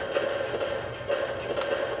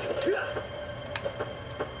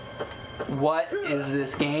 What is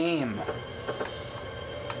this game?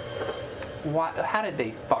 Why, how did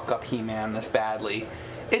they fuck up He-Man this badly?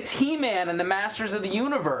 It's He-Man and the Masters of the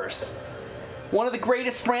Universe. One of the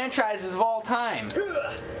greatest franchises of all time.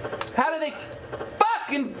 How did they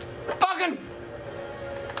fucking...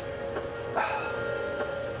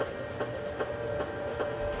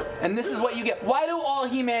 And this is what you get. Why do all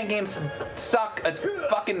He-Man games suck a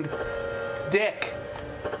fucking dick?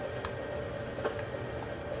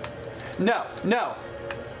 No, no.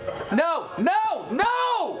 No, no,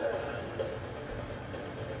 no!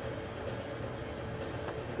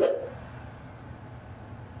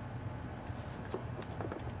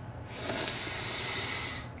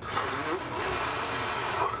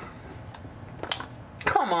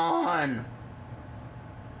 Come on.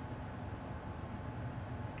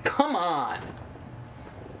 Come on.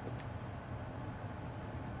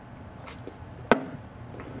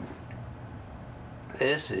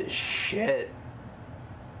 This is shit.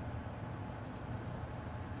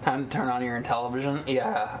 Time to turn on your television?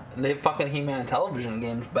 Yeah, they fucking He-Man television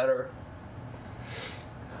games better.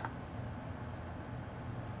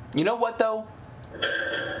 You know what though?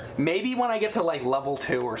 Maybe when I get to like level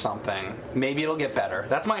 2 or something, maybe it'll get better.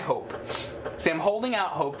 That's my hope. See, I'm holding out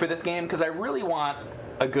hope for this game because I really want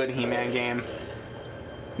a good He-Man game.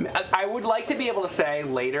 I would like to be able to say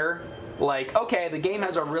later, like, okay, the game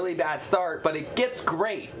has a really bad start, but it gets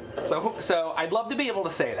great. So I'd love to be able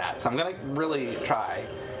to say that. So I'm gonna really try.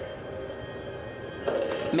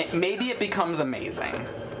 Maybe it becomes amazing.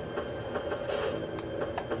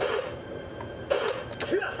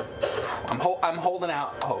 I'm holding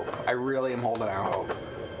out hope. I really am holding out hope.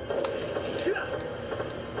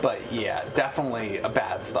 But yeah, definitely a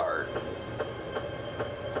bad start.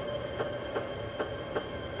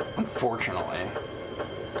 Unfortunately.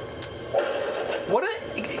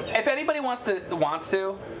 If anybody wants to,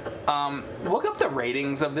 look up the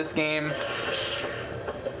ratings of this game.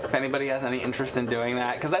 If anybody has any interest in doing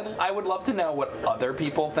that, because I would love to know what other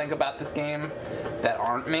people think about this game. that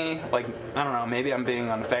aren't me. Like, I don't know, maybe I'm being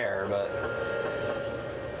unfair, but...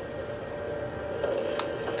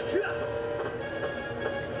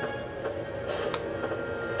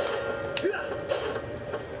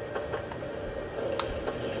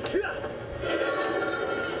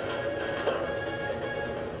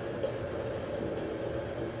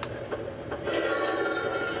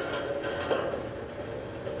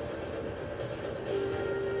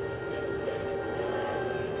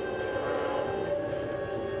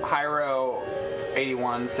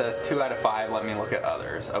 Hyro81 says 2 out of 5, let me look at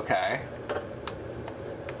others. Okay.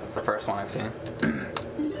 That's the first one I've seen.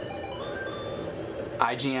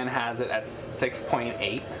 IGN has it at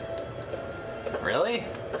 6.8. Really?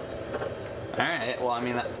 Alright, well, I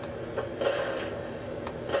mean,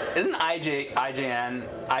 isn't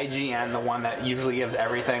IGN the one that usually gives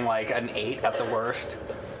everything like an 8 at the worst?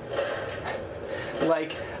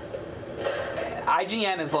 Like,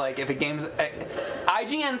 IGN is like, if a game's...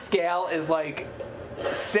 IGN scale is like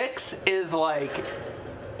 6 is like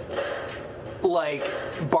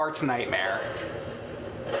Bart's Nightmare.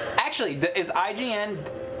 Actually, is IGN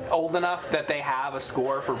old enough that they have a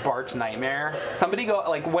score for Bart's Nightmare? Somebody go,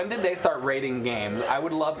 like, when did they start rating games? I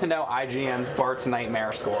would love to know IGN's Bart's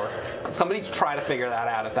Nightmare score. Somebody try to figure that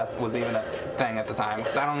out if that was even a thing at the time,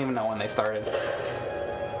 because I don't even know when they started.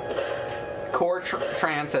 Core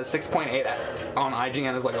Trans says 6.8 on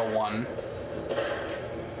IGN is like a 1.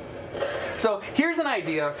 So here's an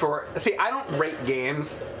idea for, see, I don't rate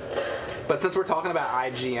games, but since we're talking about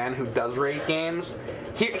IGN who does rate games,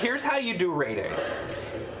 here's how you do rating.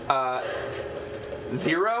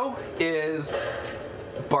 0 is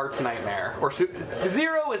Bart's Nightmare, or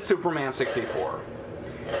 0 is Superman 64.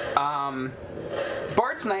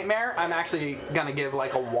 Bart's Nightmare, I'm actually gonna give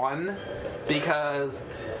like a 1 because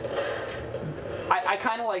I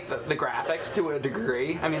kind of like the graphics to a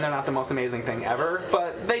degree. I mean, they're not the most amazing thing ever,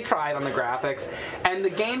 but they tried on the graphics. And the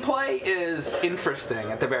gameplay is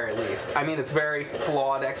interesting, at the very least. I mean, it's very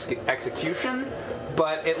flawed execution,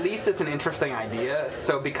 but at least it's an interesting idea.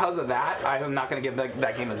 So because of that, I'm not going to give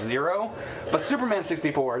that game a 0. But Superman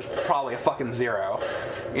 64 is probably a fucking 0,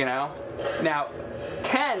 you know? Now,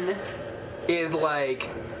 10 is like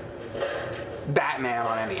Batman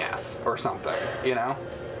on NES or something, you know?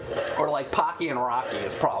 Or like Pocky and Rocky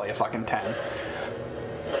is probably a fucking 10.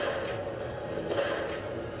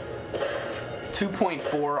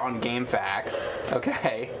 2.4 on GameFAQs.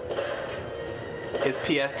 Okay. Is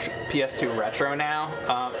PS2 retro now?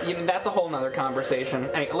 You know, that's a whole nother conversation.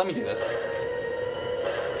 Anyway, let me do this.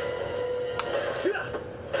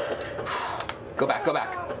 Go back, go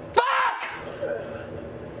back. Fuck!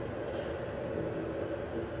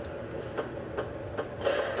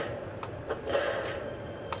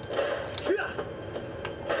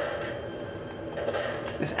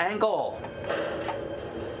 This angle.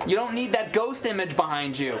 You don't need that ghost image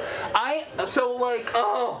behind you. I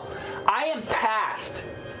am past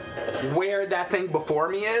where that thing before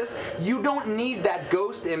me is. You don't need that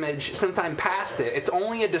ghost image since I'm past it. It's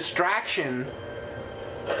only a distraction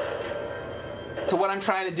to what I'm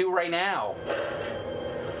trying to do right now.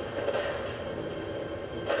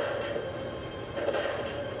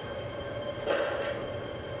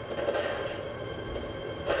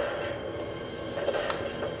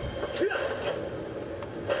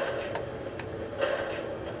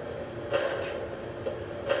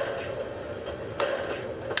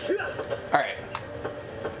 Alright.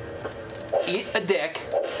 Eat a dick.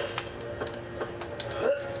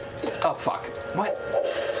 Oh, fuck. What?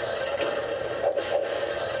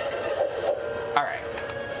 Alright.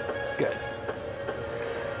 Good.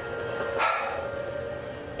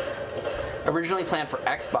 Originally planned for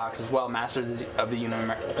Xbox as well, Masters of the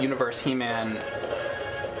Universe He-Man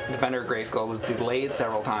Defender Grayskull was delayed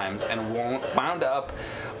several times and wound up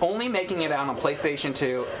only making it out on PlayStation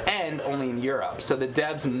 2 and only in Europe. So the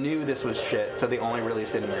devs knew this was shit, so they only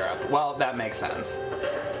released it in Europe. Well, that makes sense.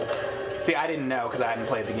 See, I didn't know because I hadn't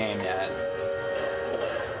played the game yet.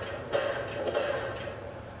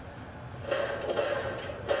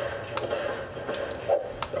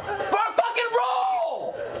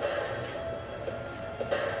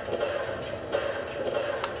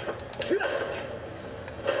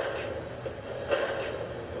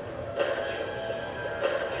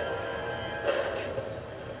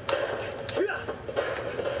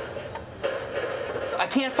 I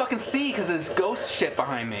can't fucking see because there's ghost shit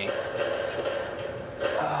behind me.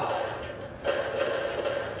 Oh.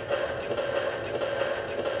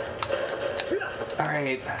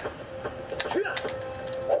 Alright.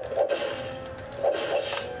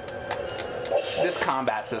 This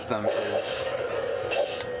combat system is...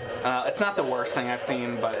 it's not the worst thing I've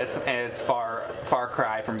seen, but it's far far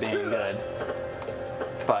cry from being good.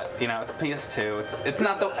 But you know, it's PS2. It's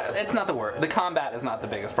not the worst. The combat is not the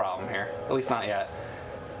biggest problem here, at least not yet.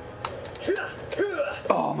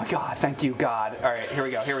 Oh my God! Thank you, God. All right, here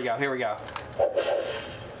we go. Here we go. Here we go.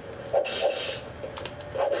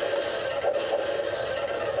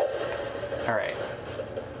 All right.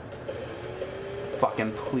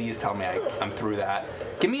 Fucking please tell me I'm through that.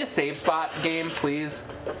 Give me a save spot game, please.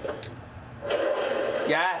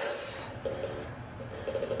 Yes.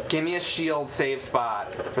 Give me a shield save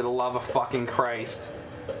spot, for the love of fucking Christ.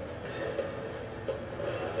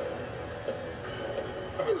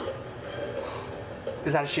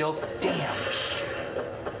 Is that a shield? Damn.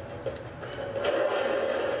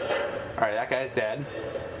 Alright, that guy's dead.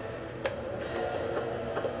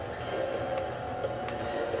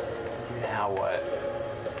 Now what?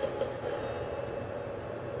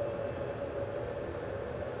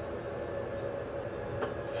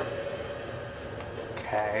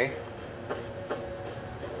 Okay.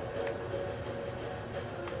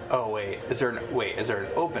 Oh wait, is there an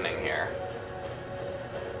opening here?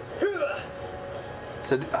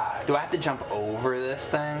 So do I have to jump over this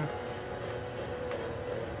thing?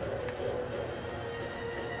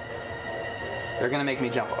 They're gonna make me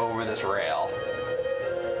jump over this rail.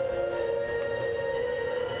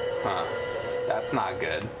 Huh. That's not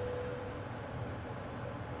good.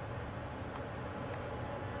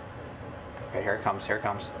 Okay, here it comes, here it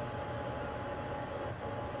comes.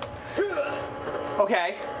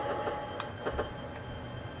 Okay.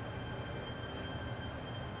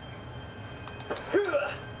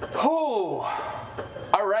 Oh!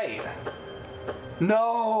 Alright.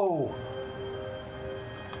 No!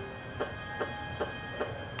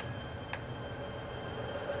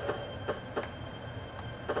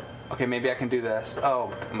 Okay, maybe I can do this.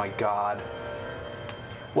 Oh my God.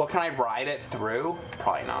 Well, can I ride it through?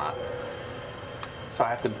 Probably not. So I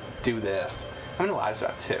have to do this. How many lives do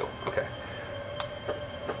I have? 2. Okay.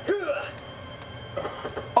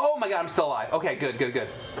 Oh my God, I'm still alive. Okay, good, good, good.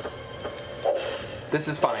 This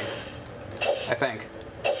is fine. I think.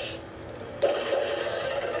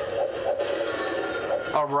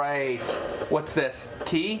 All right. What's this?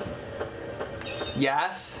 Key?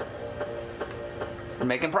 Yes. We're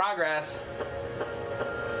making progress.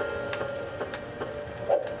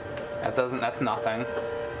 That's nothing.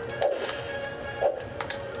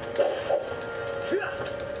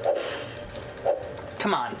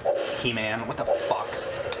 Come on, He-Man, what the fuck?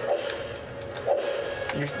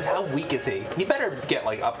 How weak is he? He better get,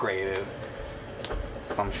 like, upgraded.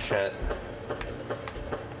 Some shit.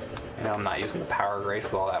 You know, I'm not using the power of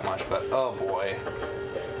Grayskull that much, but oh boy.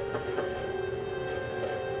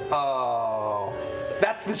 Oh.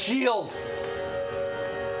 That's the shield!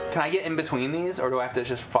 Can I get in between these, or do I have to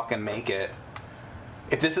just fucking make it?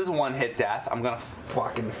 If this is one-hit death, I'm gonna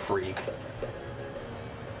fucking freak.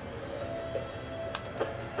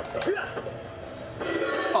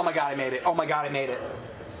 Oh my God, I made it. Oh my God, I made it.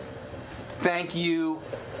 Thank you.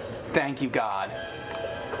 Thank you, God.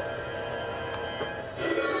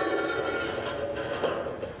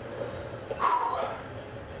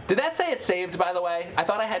 Did that say it saved, by the way? I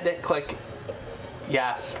thought I had to click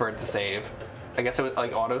yes for it to save. I guess it was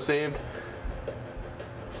like auto-saved.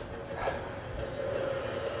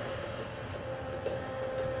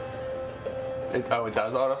 Oh, it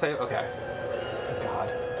does auto-save? Okay.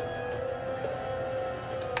 God.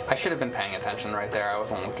 I should have been paying attention right there. I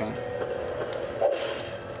wasn't looking.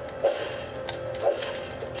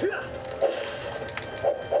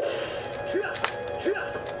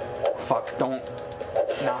 Fuck, don't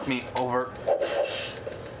knock me over.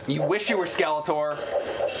 You wish you were Skeletor.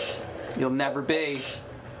 You'll never be.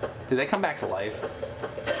 Did they come back to life?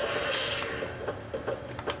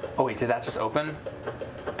 Oh wait, did that just open?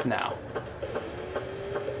 No.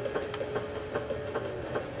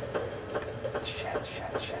 Shit.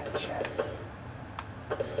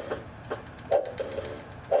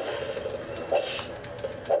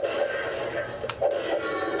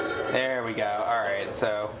 There we go. Alright,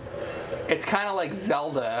 so it's kind of like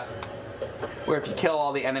Zelda, where if you kill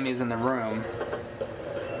all the enemies in the room,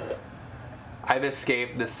 I've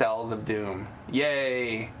escaped the cells of doom.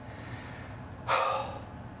 Yay!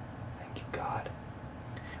 Thank you, God.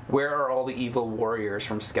 Where are all the evil warriors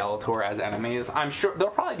from Skeletor as enemies? I'm sure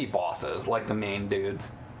there'll probably be bosses, like the main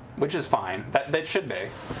dudes, which is fine. That should be.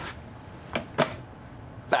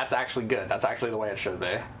 That's actually good. That's actually the way it should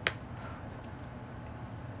be.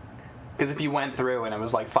 Because if you went through and it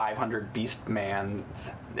was like 500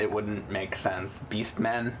 Beastmans, it wouldn't make sense.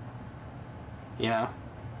 Beastmen, you know,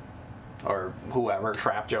 or whoever,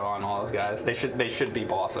 Trapjaw and all those guys. They should be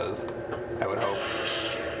bosses, I would hope.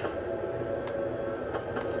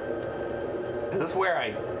 Is this where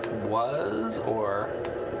I was, or...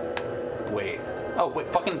 Wait. Oh,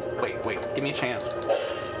 wait, fucking... Wait. Give me a chance.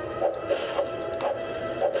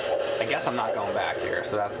 I guess I'm not going back here,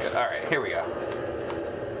 so that's good. Alright, here we go.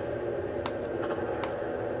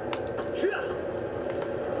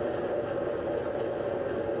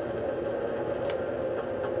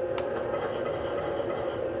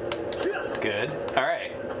 Good.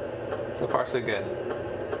 Alright. So far, so good.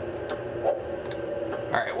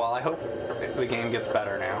 Alright, well, I hope the game gets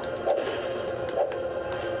better now.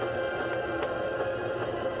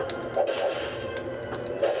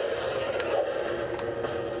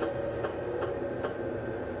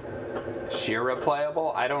 Shira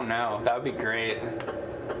playable? I don't know. That would be great.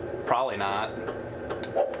 Probably not.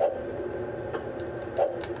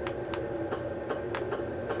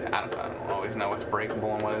 See, I don't always know what's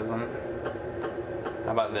breakable and what isn't.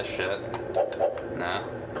 How about this shit? No.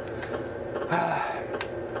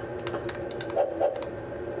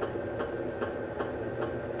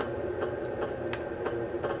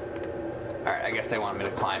 Alright, I guess they want me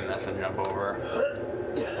to climb this and jump over.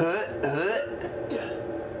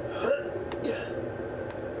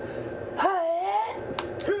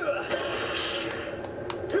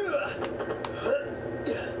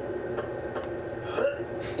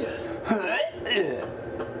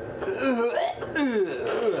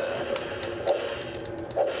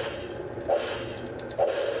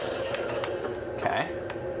 Okay.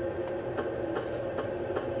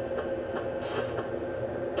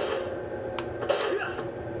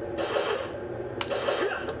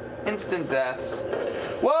 Instant deaths.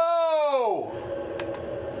 Whoa!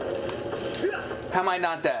 How am I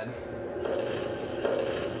not dead?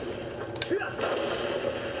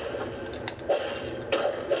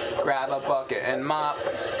 Grab a bucket and mop.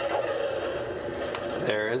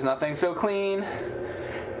 There is nothing so clean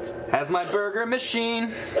as my burger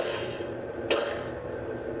machine.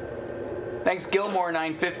 Thanks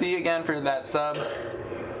Gilmore950 again for that sub.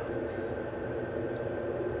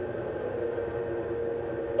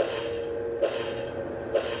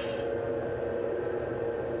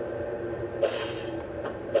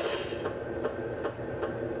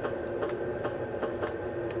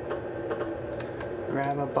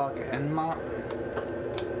 Grab a bucket and mop.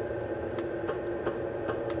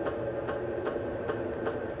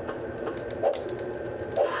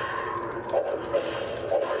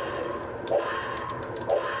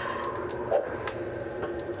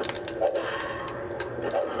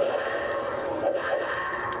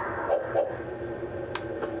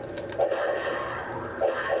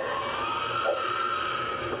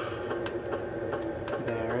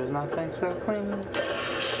 There is nothing so clean.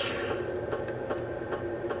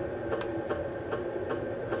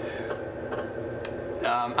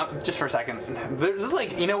 Just for a second, there's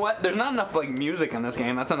like, you know what? There's not enough like music in this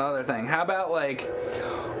game. That's another thing. How about like,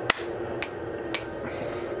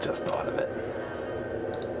 just thought of it.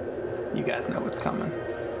 You guys know what's coming.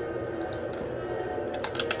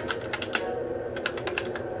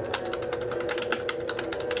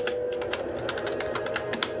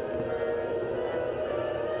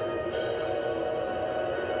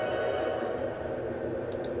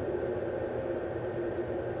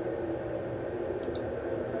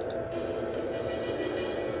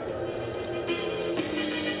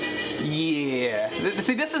 Yeah.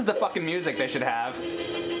 See, this is the fucking music they should have.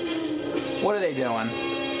 What are they doing?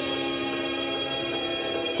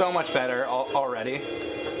 So much better already.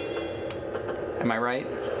 Am I right?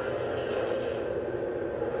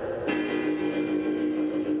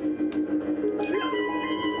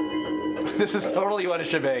 This is totally what it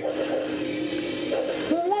should be.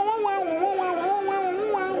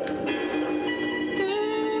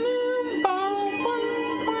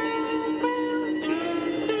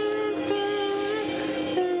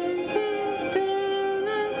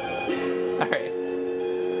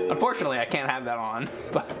 Unfortunately, I can't have that on,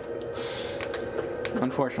 but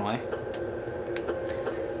unfortunately.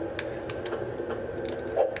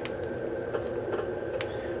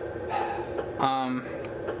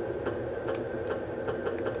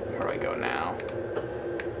 Where do I go now?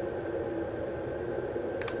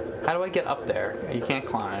 How do I get up there? You can't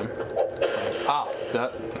climb. Oh,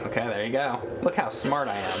 okay, there you go. Look how smart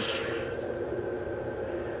I am.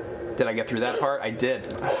 Did I get through that part? I did.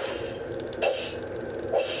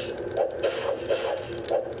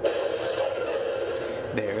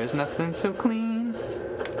 There is nothing so clean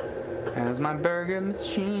as my burger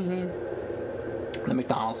machine. The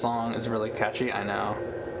McDonald's song is really catchy, I know.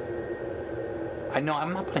 I'm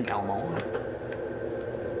not putting Elmo on.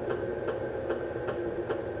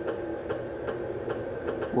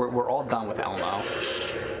 We're all done with Elmo.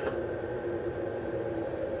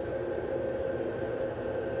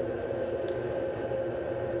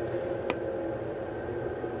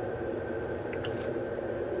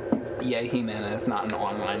 Yay, He-Man, and it's not an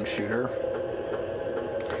online shooter.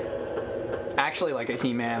 Actually, like a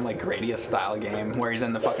He-Man, like Gradius style game where he's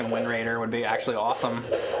in the fucking Wind Raider would be actually awesome.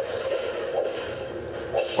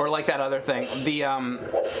 Or like that other thing, the you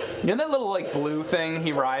know that little like blue thing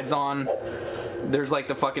he rides on? There's like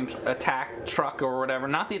the fucking attack truck or whatever.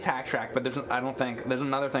 Not the attack track, but I don't think there's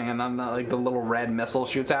another thing, and then like the little red missile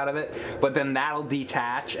shoots out of it. But then that'll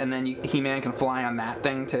detach, and then He-Man can fly on that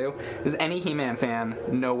thing too. Does any He-Man fan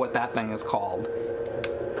know what that thing is called?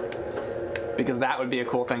 Because that would be a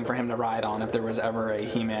cool thing for him to ride on if there was ever a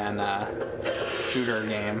He-Man shooter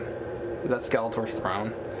game. Is that Skeletor's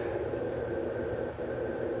Throne?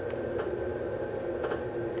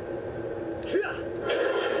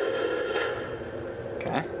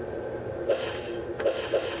 Okay.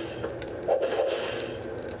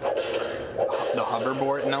 The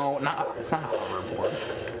hoverboard? No, it's not a hoverboard.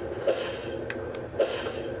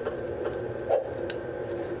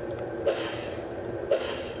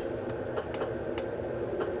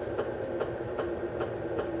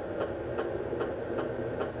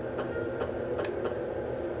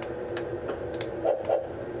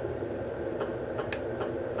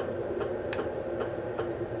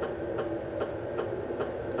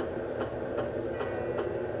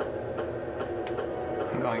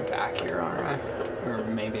 Going back here, aren't I? Or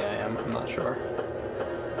maybe I am, I'm not sure.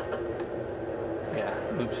 Yeah,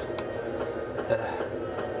 oops.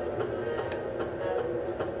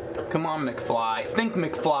 Come on, McFly. Think,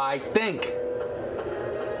 McFly, think!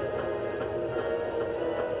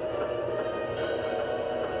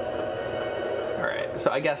 Alright,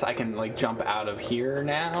 so I guess I can, like, jump out of here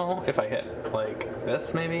now, if I hit, like,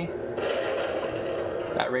 this, maybe?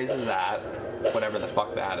 That raises that. Whatever the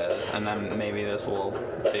fuck that is, and then maybe this will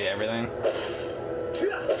be everything.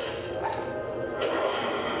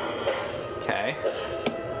 Okay.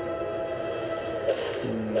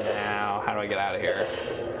 Now, how do I get out of here?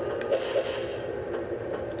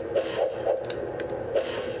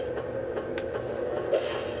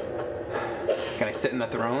 Can I sit in the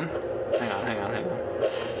throne? Hang on, hang on, hang on.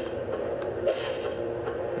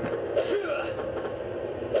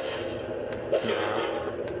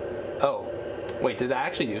 Oh. Wait, did that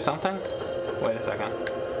actually do something? Wait a second.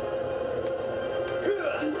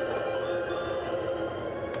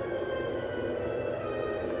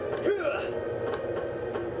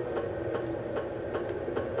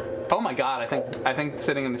 Oh my god, I think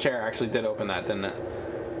sitting in the chair actually did open that, didn't it?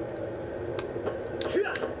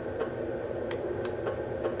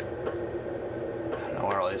 I don't know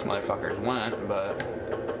where all these motherfuckers went, but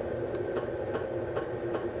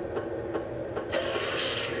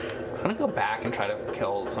I'm gonna go back and try to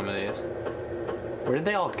kill some of these. Where did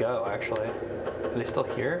they all go, actually? Are they still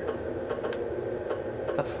here?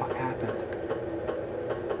 What the fuck happened?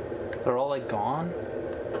 They're all, like, gone?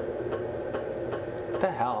 What the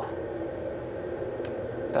hell?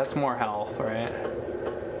 That's more health, right?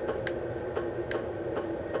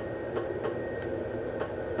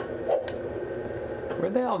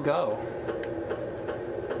 Where'd they all go?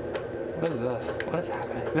 What is this? What is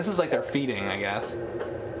happening? This is like they're feeding, I guess.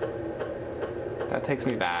 That takes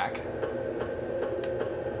me back.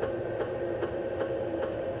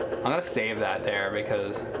 I'm gonna save that there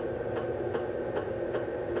because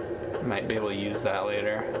I might be able to use that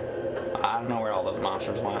later. I don't know where all those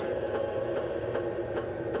monsters went.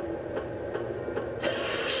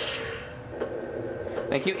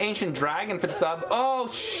 Thank you, Ancient Dragon, for the sub. Oh,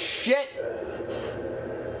 shit!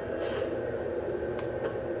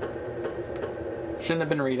 Shouldn't have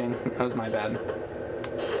been reading. That was my bad.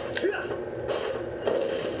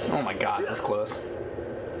 Oh my god, that was close.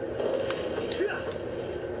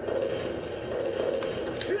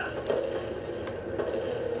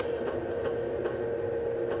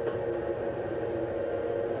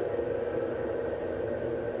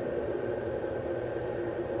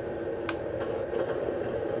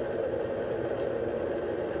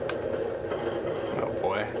 Oh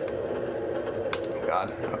boy. Oh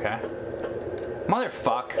god, okay.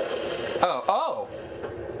 Motherfuck. Oh, oh!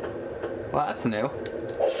 Well, that's new.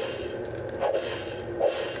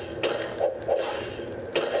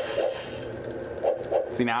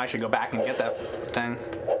 See, now I should go back and get that thing.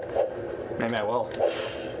 Maybe I will.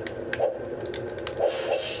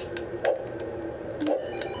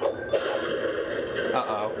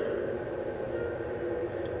 Uh-oh.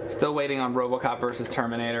 Still waiting on RoboCop vs.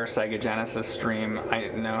 Terminator Sega Genesis stream. I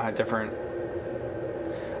know how different...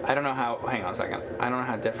 I don't know how... Hang on a second. I don't know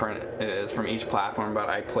how different it is from each platform, but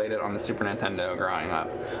I played it on the Super Nintendo growing up.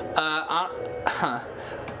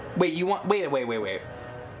 Wait, you want... Wait.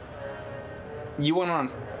 You want on...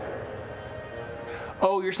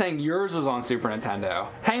 Oh, you're saying yours was on Super Nintendo.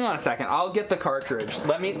 Hang on a second. I'll get the cartridge.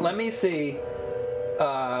 Let me see.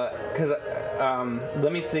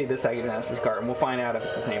 Let me see the Sega Genesis cart, and we'll find out if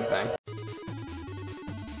it's the same thing.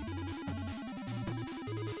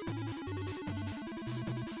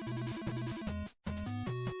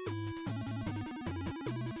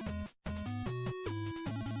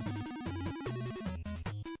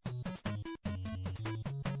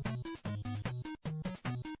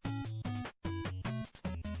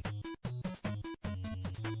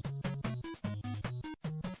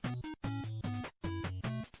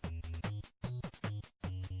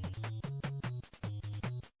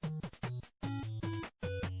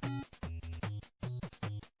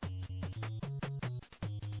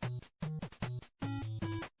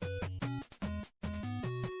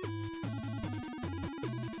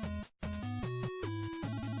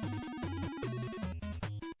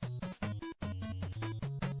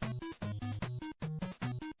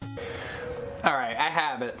 Alright, I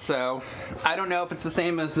have it, so I don't know if it's the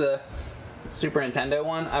same as the Super Nintendo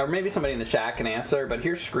one, or maybe somebody in the chat can answer, but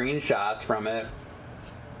here's screenshots from it.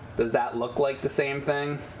 Does that look like the same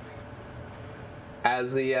thing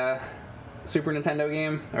as the Super Nintendo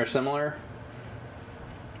game, or similar?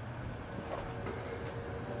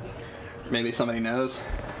 Maybe somebody knows.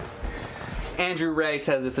 Andrew Ray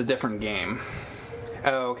says it's a different game.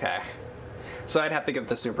 Oh, okay. So I'd have to get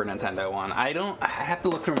the Super Nintendo one. I'd have to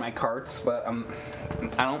look through my carts, but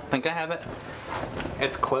I don't think I have it.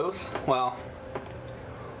 It's close. Well,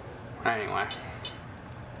 anyway.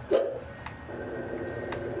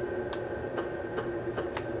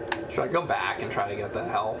 Should I go back and try to get the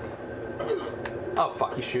health? Oh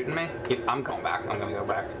fuck, he's shooting me? I'm going back. I'm gonna go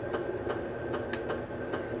back.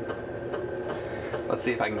 Let's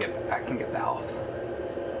see if I can get back and get the health.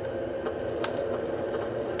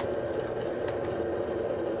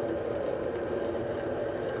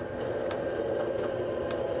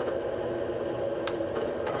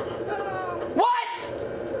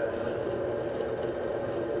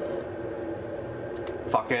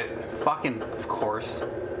 Fuck it. Fucking, of course.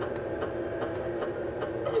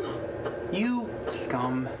 You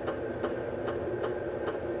scum.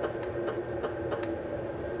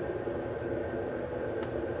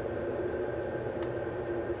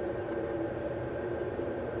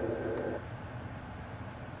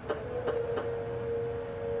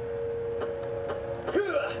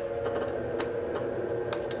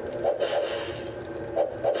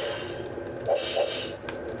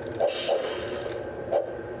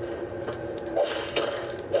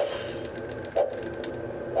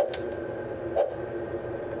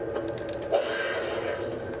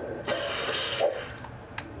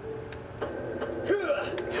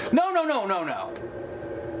 No.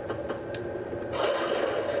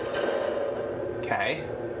 Okay.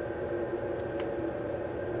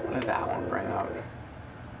 What did that one bring up?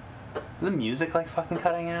 Is the music like fucking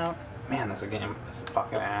cutting out? Man, this game is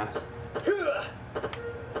fucking ass.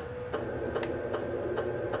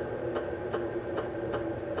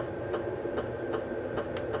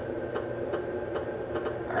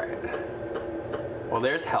 Alright. Well,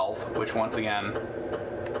 there's health, which once again,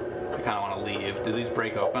 I kind of want to leave. Do these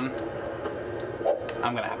break open?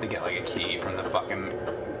 I'm gonna have to get like a key from the fucking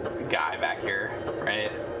guy back here,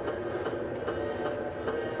 right?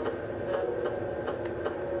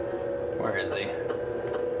 Where is he?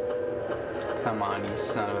 Come on, you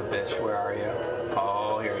son of a bitch. Where are you?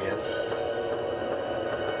 Oh, here he is.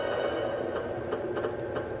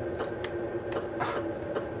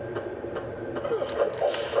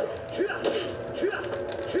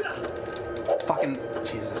 Fucking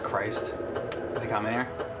Jesus Christ. Is he coming here?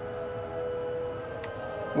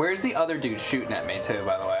 Where's the other dude shooting at me too,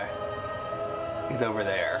 by the way? He's over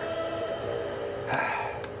there.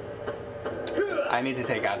 I need to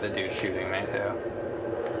take out the dude shooting me too.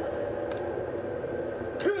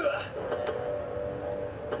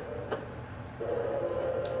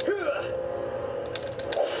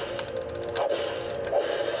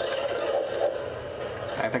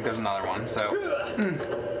 I think there's another one, so...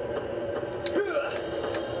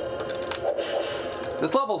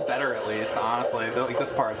 This level's better, at least, honestly. Like,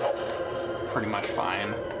 this part's pretty much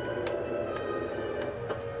fine.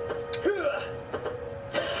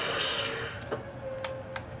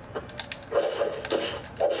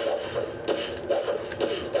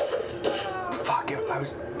 Fuck it,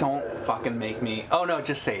 don't fucking make me... Oh no,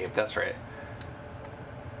 just save, that's right.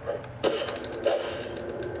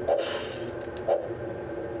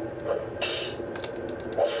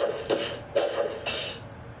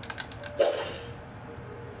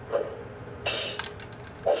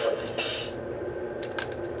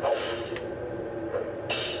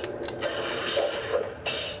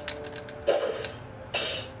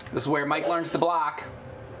 This is where Mike learns to block.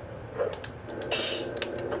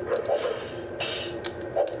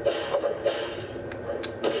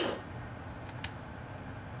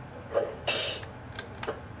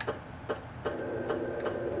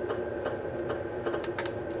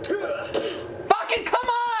 Fucking come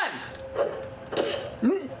on!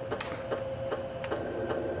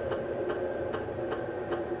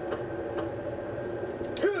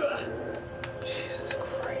 Jesus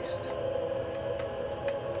Christ.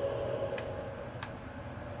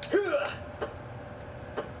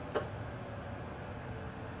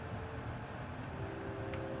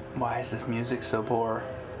 Why is this music so poor?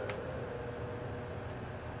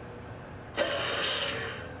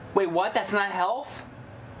 Wait, what? That's not health?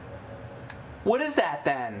 What is that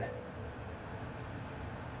then?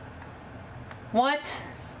 What?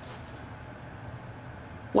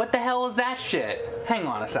 What the hell is that shit? Hang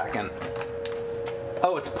on a second.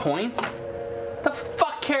 Oh, it's points? The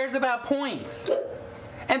fuck cares about points?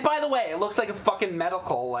 And by the way, it looks like a fucking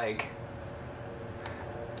medical, like...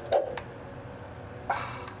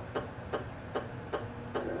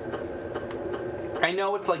 I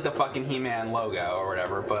know it's like the fucking He-Man logo or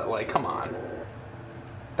whatever, but like, come on.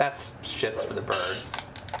 That's shits for the birds.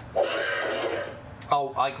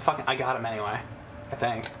 Oh, I got him anyway. I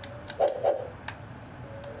think.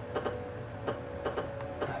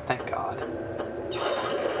 Thank God.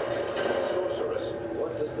 Sorceress,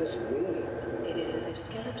 what does this mean? It is as if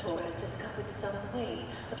Skeletor has discovered some way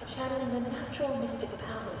of channeling the natural mystic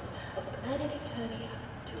powers of planet Eternia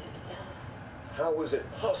to himself. How is it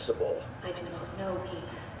possible? I do not know,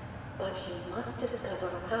 He-Man, but you must discover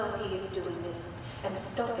how he is doing this and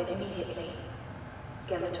stop it immediately.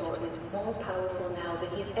 Skeletor is more powerful now than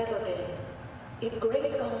he's ever been. If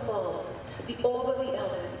Grayskull falls, the Orb of the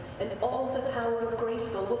Elders and all the power of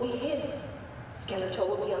Grayskull will be his. Skeletor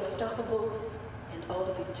will be unstoppable, and all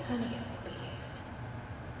of Eternia will be his.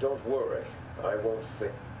 Don't worry, I won't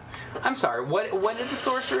think. I'm sorry, what did the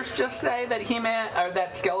sorceress just say that He-Man, or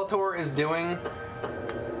that Skeletor is doing?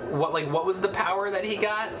 What was the power that he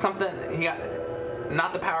got? Something, he got,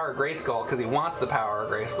 not the power of Grayskull, because he wants the power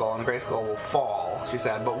of Grayskull, and Grayskull will fall, she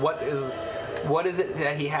said, but what is it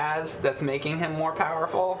that he has that's making him more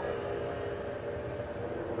powerful?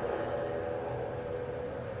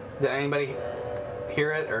 Did anybody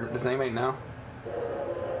hear it, or does anybody know?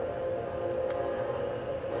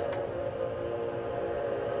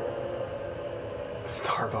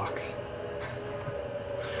 Starbucks.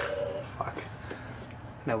 Fuck.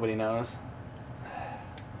 Nobody knows.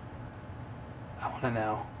 I want to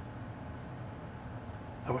know.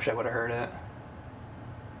 I wish I would have heard it.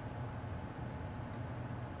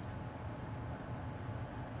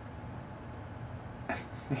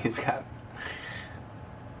 He's got...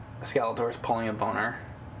 Skeletor's pulling a boner.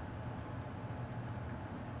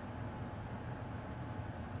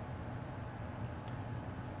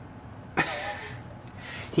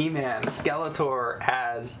 He-Man, Skeletor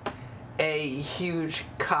has a huge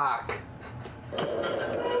cock.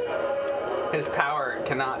 His power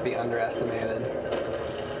cannot be underestimated.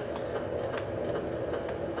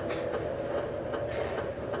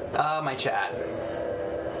 My chat.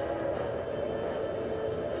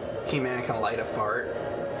 He-Man can light a fart.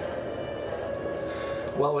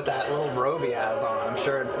 Well, with that little robe he has on, I'm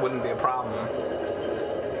sure it wouldn't be a problem.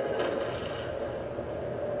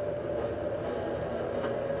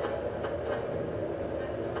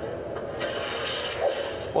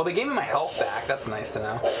 Well, they gave me my health back. That's nice to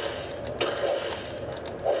know.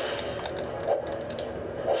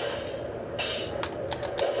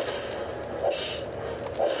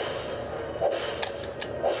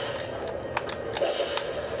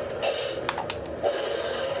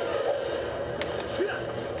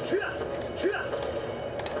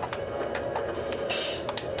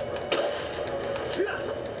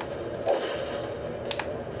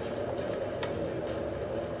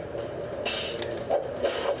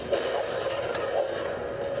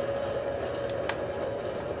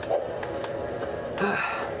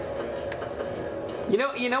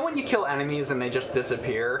 You know when you kill enemies and they just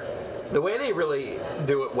disappear? The way they really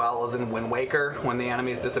do it well is in Wind Waker, when the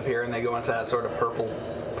enemies disappear and they go into that sort of purple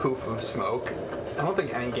poof of smoke. I don't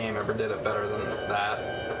think any game ever did it better than that.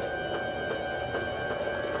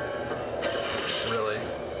 Really.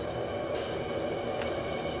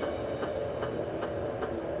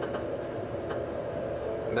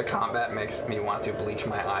 The combat makes me want to bleach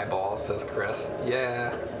my eyeballs, says Chris.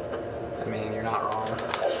 Yeah, I mean, you're not wrong.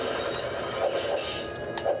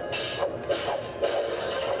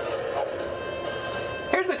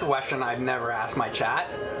 Here's a question I've never asked my chat.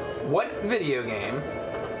 What video game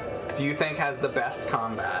do you think has the best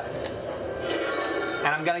combat? and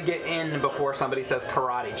I'm gonna get in before somebody says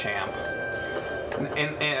Karate Champ.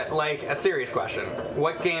 And like, a serious question.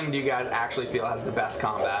 What game do you guys actually feel has the best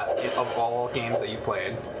combat of all games that you've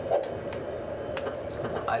played?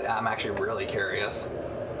 I'm actually really curious.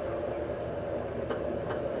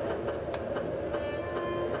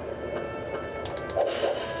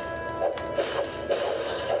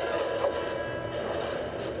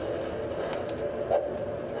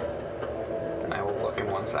 And I will look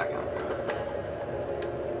in 1 second.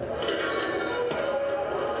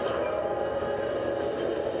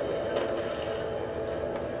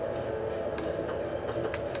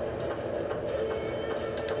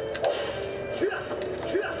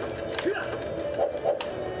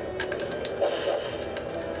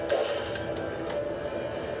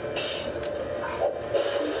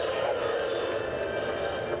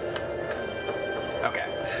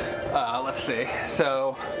 Let's see.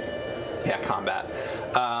 So, yeah, combat.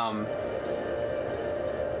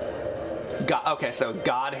 Okay, so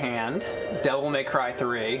God Hand, Devil May Cry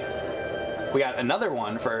 3. We got another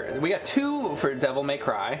one we got 2 for Devil May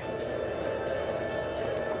Cry.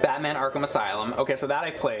 Batman Arkham Asylum. Okay, so that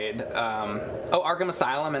I played. Oh, Arkham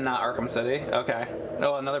Asylum and not Arkham City. Okay.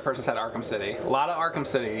 No, another person said Arkham City. A lot of Arkham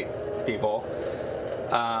City people.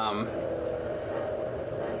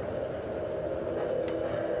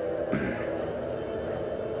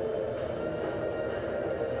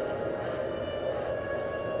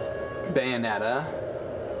 Bayonetta,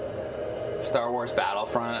 Star Wars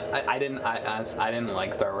Battlefront. I didn't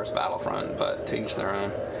like Star Wars Battlefront, but to each their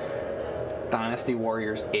own. Dynasty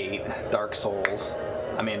Warriors 8, Dark Souls.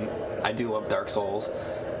 I mean, I do love Dark Souls.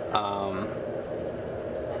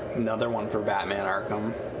 Another one for Batman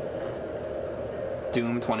Arkham.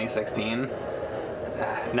 Doom 2016.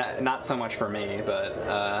 Not so much for me, but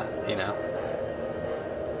you know.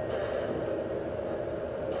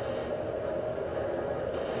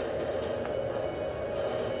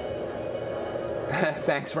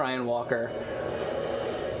 Thanks, Ryan Walker.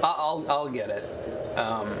 I'll get it.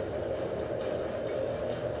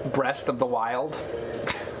 Breast of the Wild.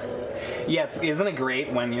 Yeah, isn't it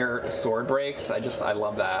great when your sword breaks? I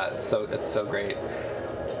love that. It's so great.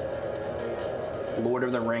 Lord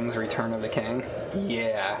of the Rings: Return of the King.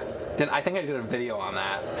 Yeah. I think I did a video on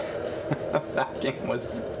that. That game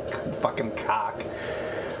was fucking cock.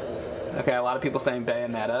 Okay, a lot of people saying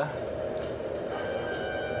Bayonetta.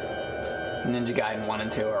 Ninja Gaiden 1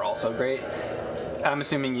 and 2 are also great. I'm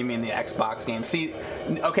assuming you mean the Xbox game. See,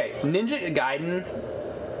 okay, Ninja Gaiden,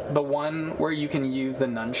 the one where you can use the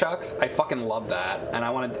nunchucks, I fucking love that, and I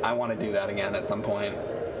want to do that again at some point.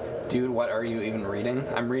 Dude, what are you even reading?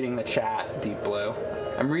 I'm reading the chat, Deep Blue.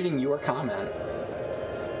 I'm reading your comment.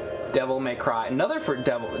 Devil May Cry. Another for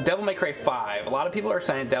Devil May Cry 5. A lot of people are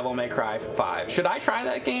saying Devil May Cry 5. Should I try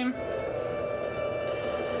that game?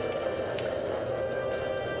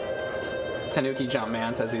 Tanuki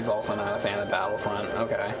Jumpman says he's also not a fan of Battlefront.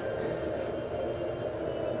 Okay.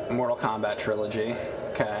 Mortal Kombat Trilogy.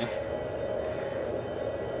 Okay.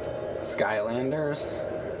 Skylanders.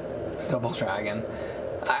 Double Dragon.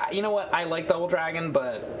 You know what? I like Double Dragon,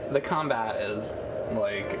 but the combat is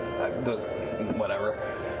like whatever.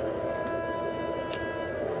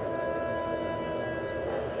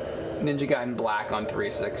 Ninja Gaiden Black on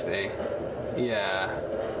 360. Yeah.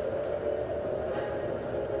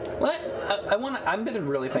 I've been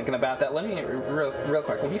really thinking about that. Let me real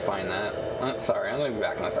quick. Let me find that. Sorry, I'm gonna be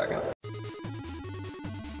back in a second.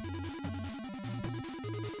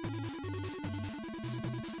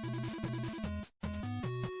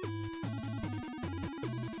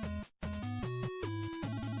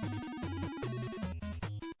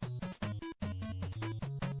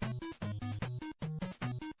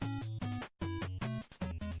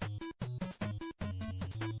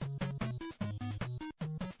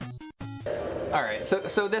 All right,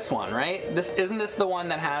 so this one, right? Isn't this the one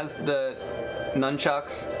that has the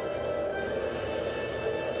nunchucks?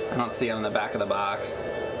 I don't see it on the back of the box,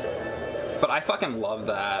 but I fucking love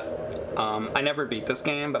that. I never beat this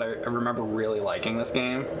game, but I remember really liking this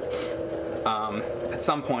game. At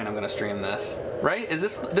some point, I'm gonna stream this. Right?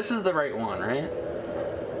 This is the right one, right?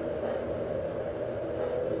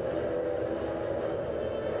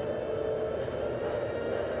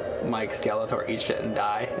 Mike Skeletor, eat shit and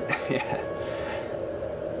die. Yeah.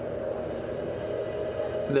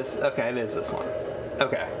 Okay, it is this one.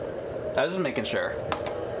 Okay. I was just making sure.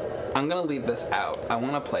 I'm gonna leave this out. I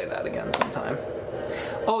wanna play that again sometime.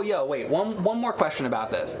 Oh, yo, wait, one more question about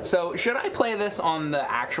this. So, should I play this on the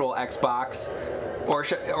actual Xbox?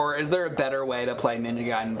 Or is there a better way to play Ninja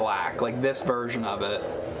Gaiden Black? Like this version of it?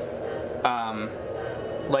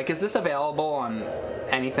 Like, is this available on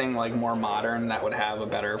anything like more modern that would have a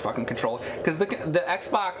better fucking controller? Because the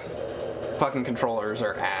Xbox fucking controllers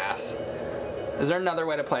are ass. Is there another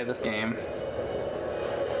way to play this game?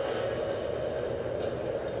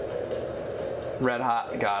 Red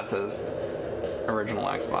Hot God says original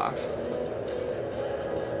Xbox.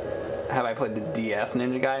 Have I played the DS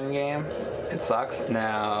Ninja Gaiden game? It sucks?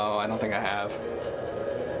 No, I don't think I have.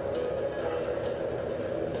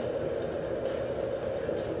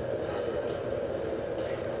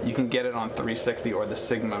 You can get it on 360 or the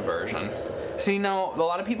Sigma version. See, no, a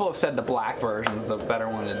lot of people have said the black version's the better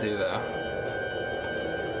one to do, though.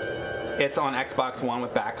 It's on Xbox One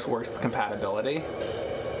with backwards compatibility.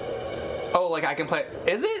 Oh, like I can play...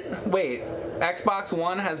 Is it? Wait, Xbox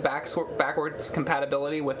One has backwards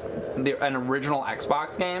compatibility with an original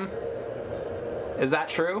Xbox game? Is that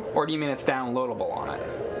true? Or do you mean it's downloadable on it?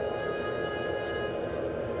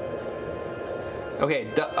 Okay,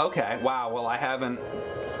 okay, wow, well I haven't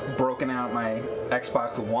broken out my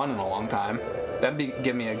Xbox One in a long time. That'd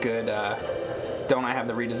give me a good, don't I have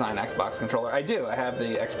the redesigned Xbox controller? I do, I have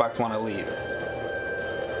the Xbox One Elite.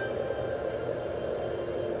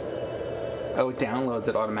 Oh, it downloads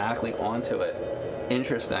it automatically onto it.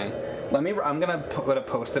 Interesting. I'm gonna put a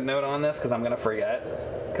post-it note on this because I'm gonna forget,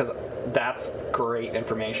 because that's great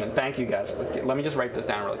information. Thank you guys. Let me just write this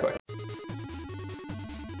down really quick.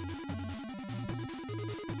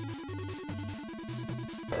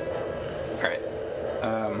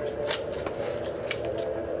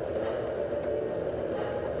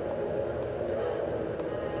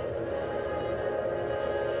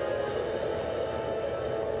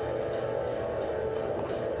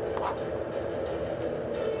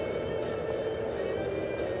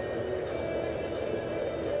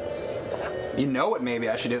 You know what maybe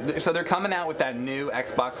I should do? So they're coming out with that new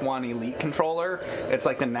Xbox One Elite controller. It's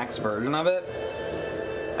like the next version of it.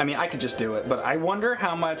 I mean, I could just do it, but I wonder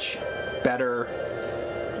how much better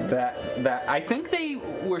that I think they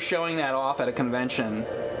were showing that off at a convention.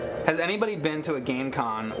 Has anybody been to a game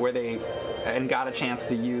con where they and got a chance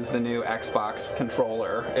to use the new Xbox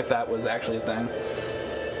controller, if that was actually a thing?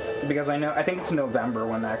 Because I think it's November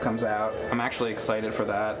when that comes out. I'm actually excited for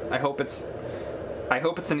that. I hope it's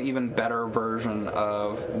an even better version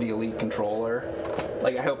of the Elite controller.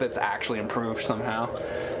 Like, I hope it's actually improved somehow.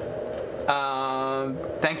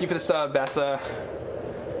 Thank you for the sub, Bessa.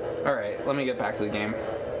 Alright, let me get back to the game.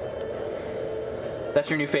 That's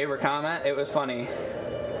your new favorite comment? It was funny.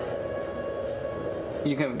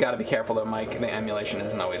 Gotta be careful though, Mike. The emulation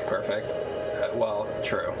isn't always perfect. Well,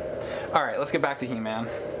 true. Alright, let's get back to He-Man.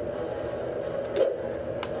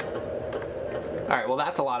 Alright, well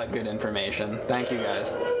that's a lot of good information. Thank you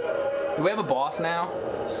guys. Do we have a boss now?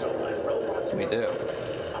 So my robots We do.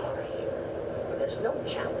 But there's no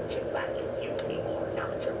challenging back in you anymore now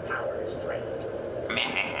that your power is drained.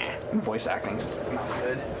 Meh. Voice acting's not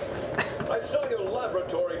good. I saw your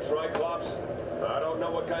laboratory, Triclops. I don't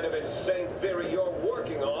know what kind of insane theory you're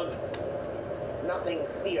working on. Nothing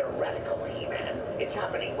theoretical, He-Man. It's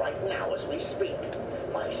happening right now as we speak.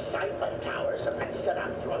 My sci-fi towers have been set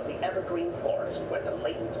up throughout the evergreen forest where the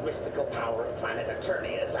latent mystical power of planet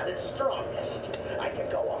Eternia is at its strongest. I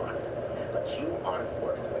could go on, but you aren't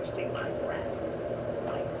worth wasting my breath.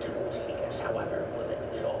 My tool seekers, however, will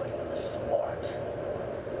enjoy the sport.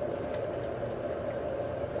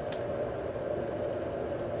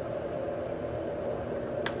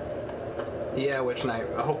 Yeah, Witch Knight.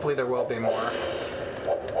 Hopefully there will be more.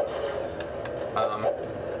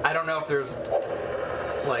 I don't know if there's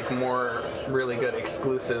like more really good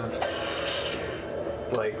exclusive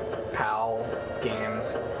like PAL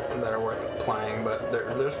games that are worth playing, but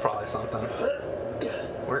there's probably something.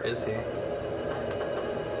 Where is he?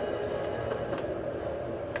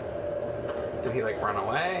 Did he like run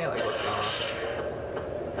away? Like what's going on?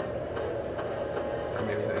 Or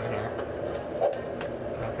maybe he's in here.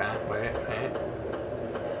 Okay, wait.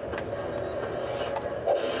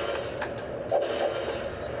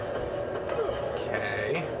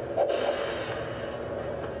 Okay.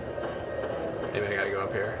 Maybe I gotta go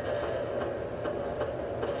up here.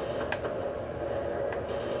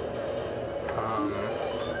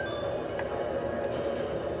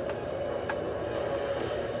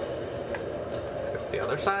 Let's go to the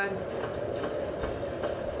other side.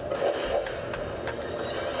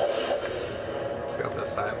 Let's go up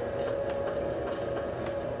this side.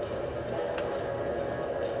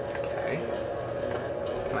 Okay.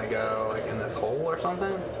 Can I go like in this hole or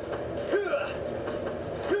something?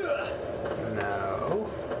 No.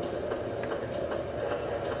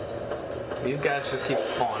 These guys just keep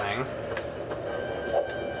spawning.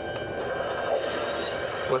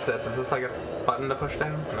 What's this? Is this like a button to push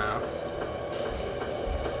down? No.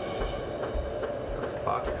 What the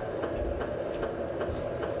fuck?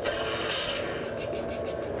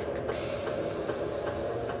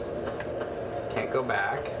 Can't go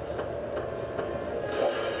back.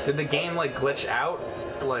 Did the game like glitch out?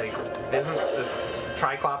 Like, isn't this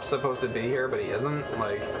Triclops supposed to be here, but he isn't?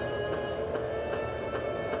 Like,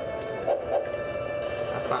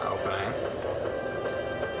 that's not opening.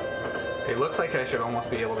 It looks like I should almost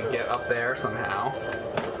be able to get up there somehow.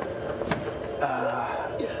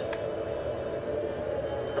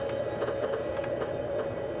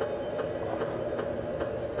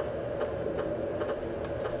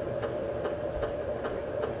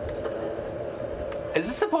 Is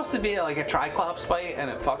this supposed to be like a Triclops fight and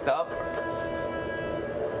it fucked up?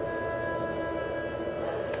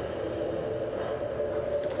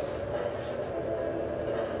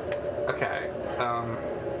 Okay,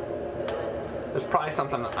 there's probably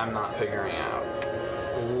something I'm not figuring out.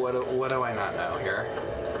 What do I not know here?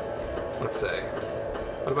 Let's see.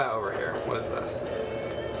 What about over here? What is this?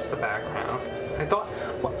 Just the background.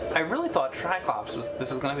 I really thought Triclops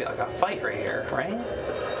this was gonna be like a fight right here, right?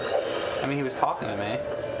 I mean, he was talking to me.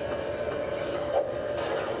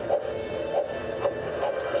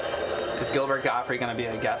 Is Gilbert Gottfried gonna be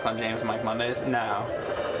a guest on James and Mike Mondays? No.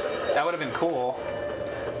 That would have been cool,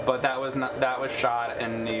 but that was shot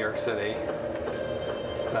in New York City.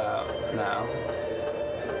 So no.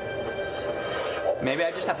 Maybe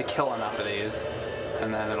I just have to kill enough of these,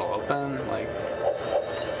 and then it'll open. Like.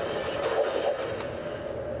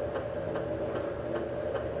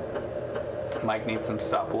 Mike needs some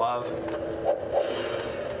sub love.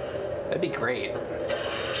 That'd be great.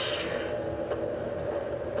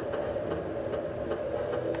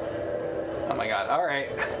 Oh my god.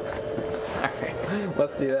 Alright. Alright.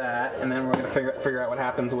 Let's do that. And then we're gonna figure out what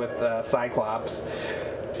happens with Cyclops.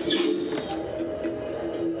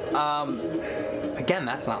 Again,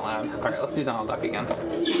 that's not loud. Alright, let's do Donald Duck again.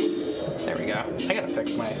 There we go. I gotta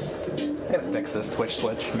fix this Twitch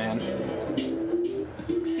switch, man.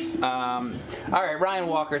 Alright, Ryan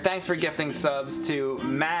Walker, thanks for gifting subs to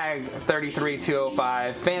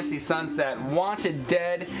Mag33205, Fancy Sunset, Wanted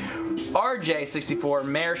Dead, RJ64,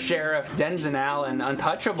 Mayor Sheriff, Denzen Allen,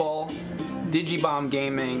 Untouchable, Digibomb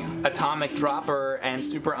Gaming, Atomic Dropper, and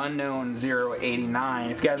Super Unknown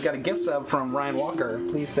 089. If you guys got a gift sub from Ryan Walker,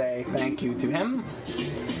 please say thank you to him.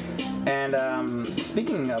 And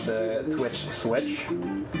speaking of the Twitch switch,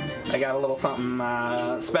 I got a little something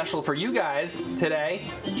special for you guys today.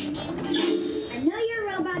 I know you're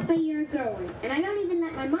a robot, but you're a girl one, and I don't even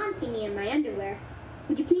let my mom see me in my underwear.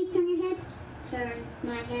 Would you please turn your head? Turn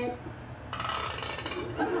my head.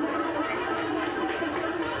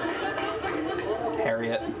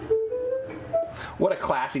 Harriet. What a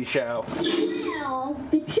classy show. Well,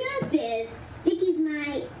 the truth is, Vicky's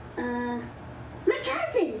my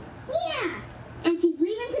cousin. Yeah, and she's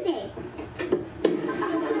leaving today.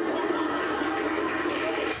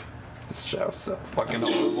 This show's so fucking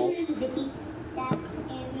horrible. Vicky, that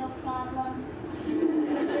ain't no problem.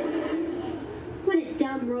 What a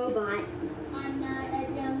dumb robot. I'm not a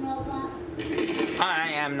dumb robot.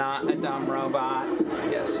 I am not a dumb robot.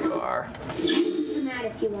 Yes, you are. I'm not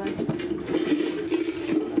if you are.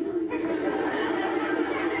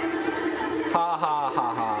 Ha ha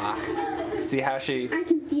ha ha. See how she... I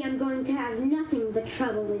can see I'm going to have nothing but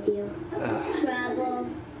trouble with you. Ugh. Trouble.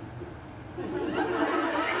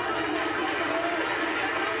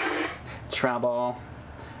 Trouble.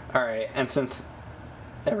 Alright, and since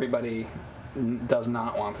everybody does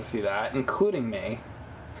not want to see that, including me,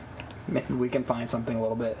 maybe we can find something a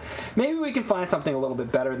little bit... Maybe we can find something a little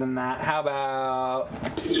bit better than that. How about...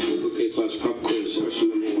 Okay, class, pop quiz. Question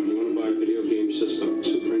number 1. You want to buy a video game system.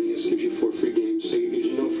 Super NES gives you 4 free games. Sega gives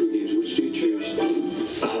you no free games. Which do you choose?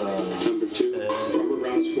 Number 2. Robert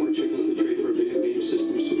Brown's 4 chickens to trade for a video game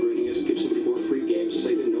system. Super NES gives him 4 free games.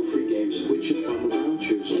 Sega no free games. Which should Farmer Brown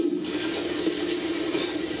choose?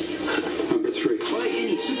 Number 3. Buy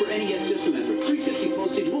any Super NES system and for $3.50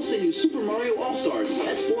 postage, we'll send you Super Mario All-Stars.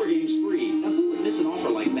 That's 4 games free. Now who would miss an offer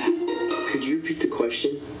like that? Could you repeat the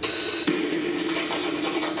question?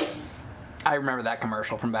 I remember that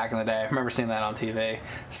commercial from back in the day. I remember seeing that on TV.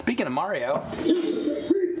 Speaking of Mario...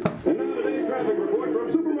 And now today's traffic report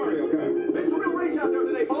from Super Mario Kart. It's a real race out there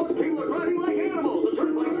today, folks. People are driving like animals. The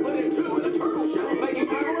turnpike split in two, and the turtle shell is making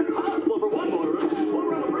travel impossible for one motorist. One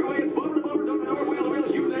around the freeway is bumper to bumper, door to door, wheel to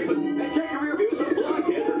wheel, you name it. And check your rear view. Some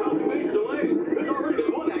blockheads are causing major delays. There's already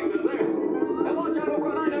been one accident there. And watch out over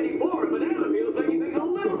on I-94. A banana peel is making things a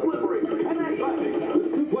little slippery. And that's traffic. This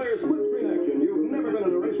two-player split-screen action. You've never been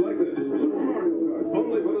in a race like this. Super Mario Kart.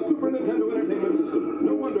 Only for the Super Nintendo Entertainment System.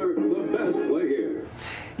 No one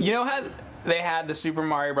You know how they had the Super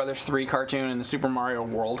Mario Brothers 3 cartoon and the Super Mario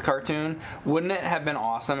World cartoon? Wouldn't it have been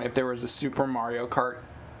awesome if there was a Super Mario Kart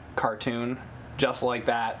cartoon just like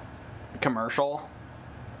that commercial?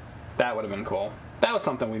 That would have been cool. That was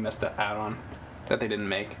something we missed out on that they didn't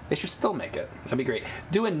make. They should still make it. That'd be great.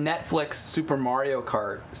 Do a Netflix Super Mario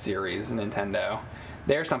Kart series, Nintendo.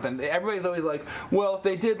 There's something. Everybody's always like, well, if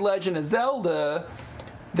they did Legend of Zelda,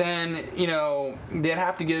 then, you know, they'd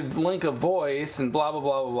have to give Link a voice and blah, blah,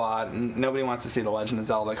 blah, blah, blah. And nobody wants to see the Legend of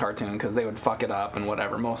Zelda cartoon because they would fuck it up and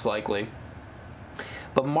whatever, most likely.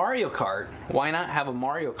 But Mario Kart, why not have a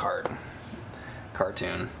Mario Kart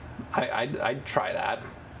cartoon? I'd try that.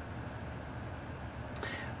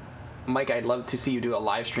 Mike, I'd love to see you do a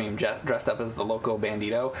live stream dressed up as the Loco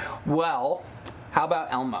Bandito. Well, how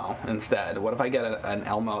about Elmo instead? What if I get an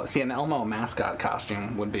Elmo? See, an Elmo mascot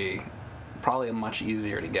costume would be probably much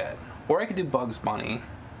easier to get. Or I could do Bugs Bunny.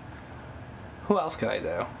 Who else could I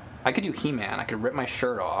do? I could do He-Man. I could rip my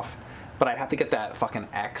shirt off, but I'd have to get that fucking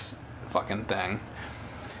X fucking thing.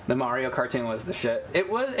 The Mario cartoon was the shit. It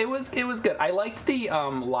was good. I liked the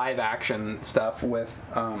live action stuff with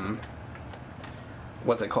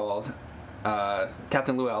what's it called?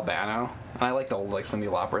 Captain Lou Albano. And I like the old like Cyndi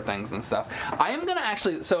Lauper things and stuff. I am gonna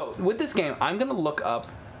actually, so with this game, I'm gonna look up.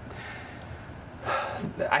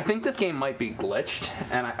 I think this game might be glitched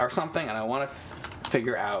or something, and I want to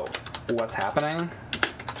figure out what's happening.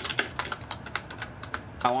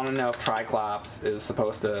 I want to know if Triclops is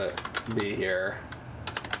supposed to be here.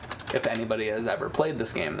 If anybody has ever played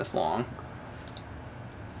this game this long.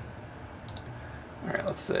 All right,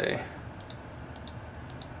 let's see.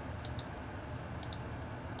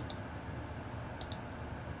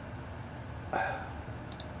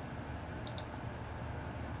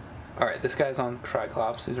 All right, this guy's on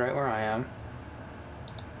Triclops. He's right where I am.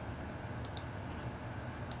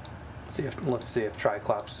 Let's see if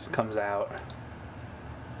Triclops comes out.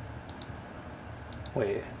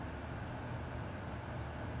 Wait.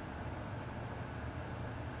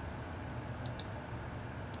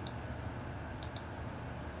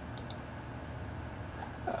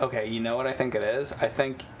 Okay, you know what I think it is? I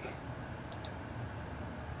think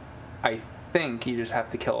you just have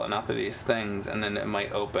to kill enough of these things and then it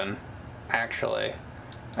might open. Actually,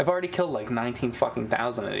 I've already killed like 19 fucking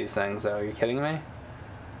thousand of these things though. Are you kidding me?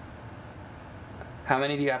 How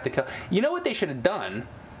many do you have to kill? You know what they should have done?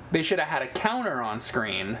 They should have had a counter on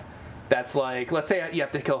screen that's like, let's say you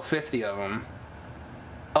have to kill 50 of them.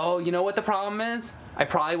 Oh, you know what the problem is? I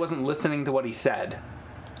probably wasn't listening to what he said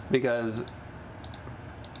because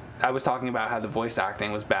I was talking about how the voice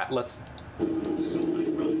acting was bad. Let's... So my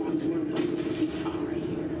robots were power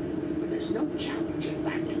here, but there's no challenge in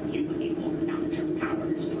that if you people not your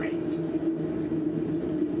power is drained.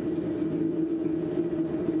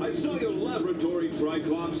 I saw your laboratory,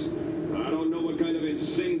 Triclops. I don't know what kind of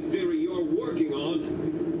insane theory you're working on.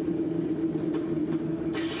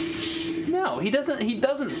 No, he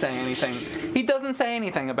doesn't say anything. He doesn't say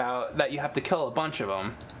anything about that you have to kill a bunch of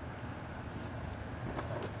them.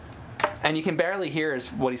 And you can barely hear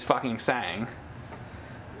what he's fucking saying.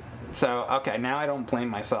 So, okay, now I don't blame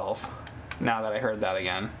myself, now that I heard that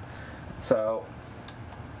again. So...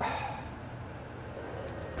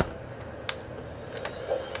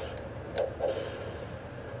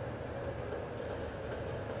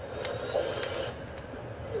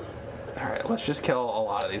 Alright, let's just kill a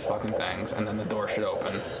lot of these fucking things, and then the door should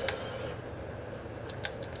open.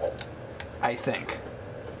 I think.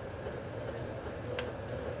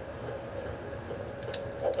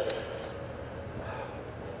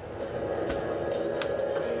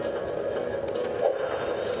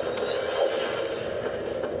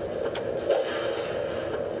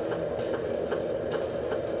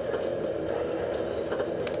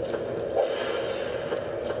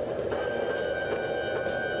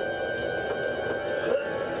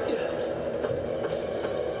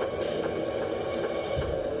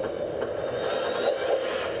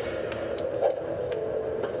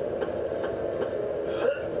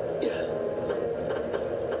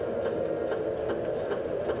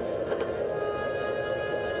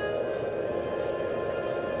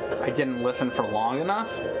 I didn't listen for long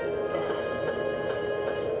enough?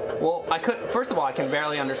 Well, first of all, I can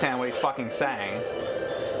barely understand what he's fucking saying.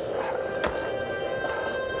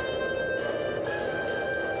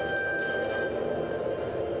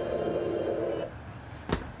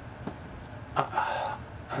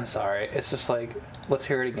 I'm sorry, it's just like, let's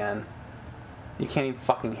hear it again. You can't even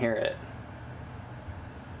fucking hear it.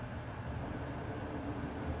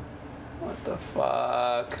 What the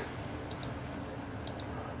fuck?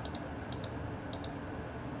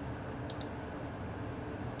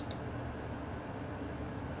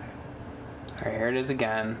 Alright, here it is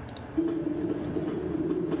again.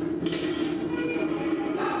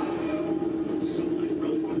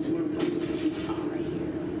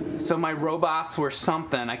 So my robots were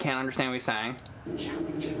something. I can't understand what he's saying.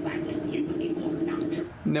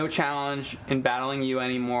 No challenge in battling you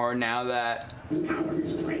anymore now that power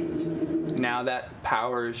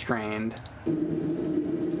is drained.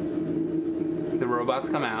 The robots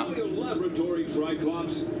come out. Your laboratory,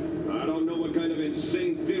 Triclops. I don't know what kind of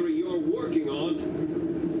insane theory you're working on.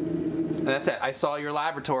 And that's it. I saw your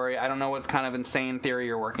laboratory. I don't know what kind of insane theory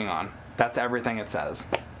you're working on. That's everything it says.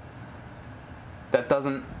 That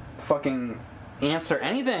doesn't fucking answer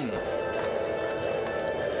anything.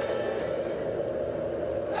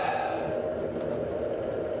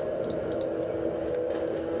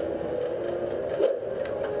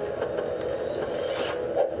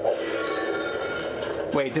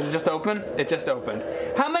 Wait, did it just open? It just opened.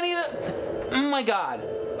 How many of the... Oh my god.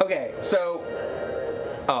 Okay, so...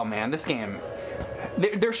 Oh man, this game...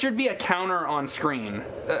 There should be a counter on screen.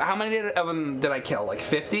 How many of them did I kill? Like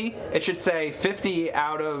 50? It should say 50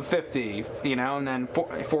 out of 50, you know, and then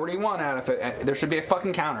 41 out of 50. There should be a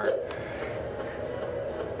fucking counter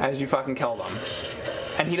as you fucking kill them.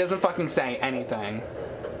 And he doesn't fucking say anything.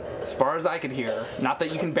 As far as I could hear. Not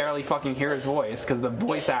that you can barely fucking hear his voice, because the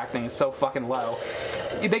voice acting is so fucking low.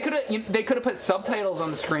 They could have put subtitles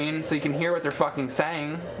on the screen so you can hear what they're fucking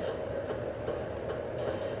saying.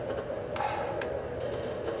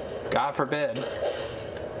 God forbid.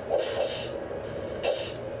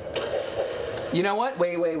 You know what?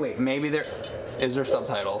 Wait. Maybe there... Is there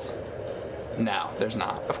subtitles? No, there's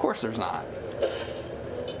not. Of course there's not.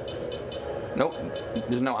 Nope.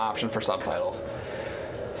 There's no option for subtitles.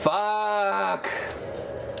 Fuck!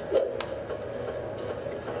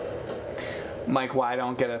 Mike, why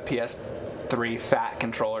don't get a PS3 fat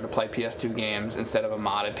controller to play PS2 games instead of a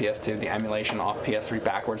modded PS2, the emulation off PS3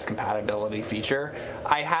 backwards compatibility feature?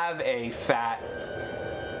 I have a fat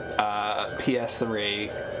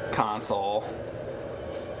PS3 console,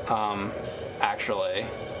 actually,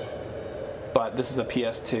 but this is a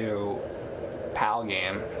PS2 PAL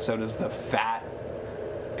game, so does the fat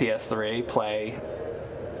PS3 play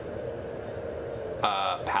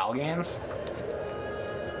PAL games?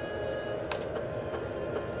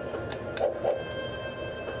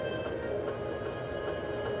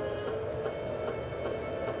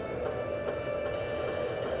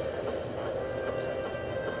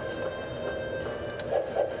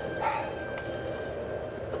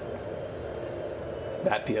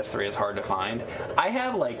 That PS3 is hard to find. I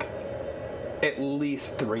have like at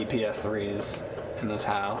least 3 PS3s in this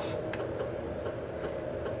house.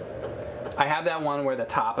 I have that one where the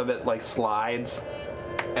top of it like slides,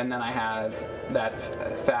 and then I have that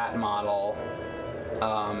fat model,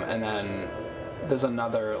 and then there's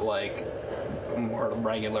another like more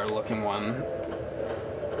regular looking one.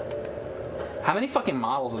 How many fucking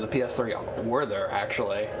models of the PS3 were there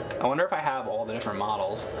actually? I wonder if I have all the different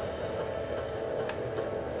models.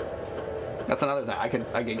 That's another thing.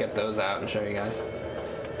 I could get those out and show you guys.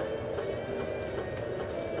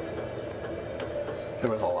 There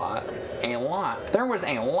was a lot. There was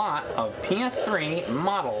a lot of PS3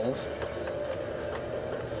 models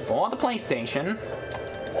for the PlayStation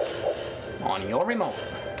on your remote.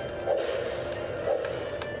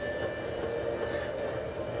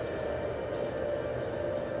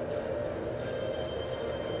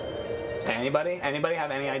 Anybody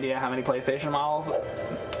have any idea how many PlayStation models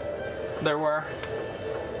there were?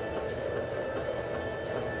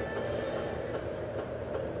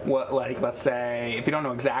 What, like, let's say, if you don't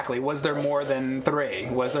know exactly, was there more than 3?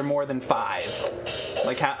 Was there more than 5?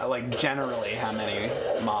 Like, how, like generally, how many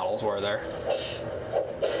models were there?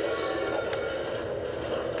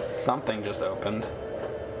 Something just opened.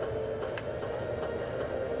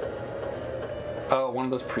 Oh, one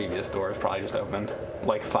of those previous doors probably just opened.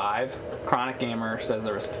 Like 5? Chronic Gamer says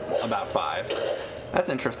there was about 5. That's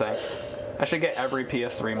interesting. I should get every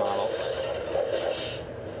PS3 model.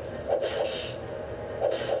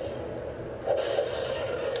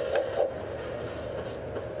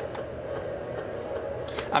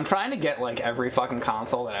 I'm trying to get like every fucking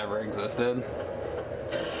console that ever existed.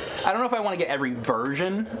 I don't know if I want to get every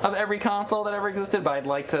version of every console that ever existed, but I'd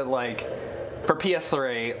like to, like, for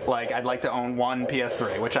PS3, like, I'd like to own one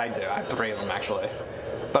PS3, which I do. I have 3 of them actually.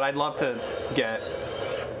 But I'd love to get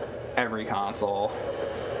every console.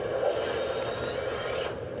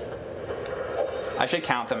 I should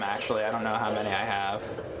count them actually. I don't know how many I have.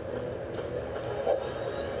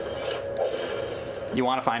 You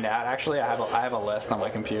want to find out? Actually, I have a list on my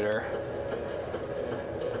computer.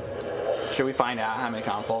 Should we find out how many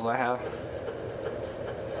consoles I have?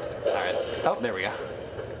 Alright. Oh, there we go.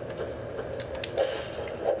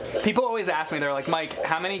 People always ask me, they're like, Mike,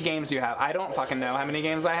 how many games do you have? I don't fucking know how many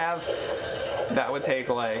games I have. That would take,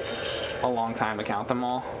 like, a long time to count them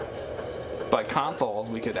all. But consoles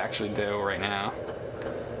we could actually do right now.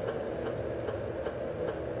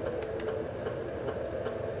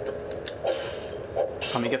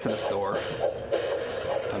 Let me get to this door.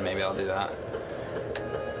 And maybe I'll do that.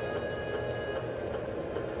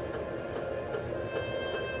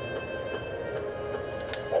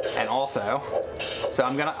 And also, so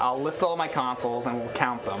I'll list all my consoles and we'll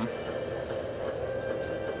count them.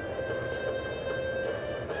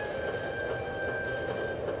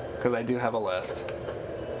 Because I do have a list.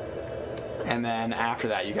 And then after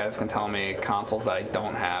that, you guys can tell me consoles that I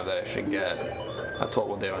don't have that I should get. That's what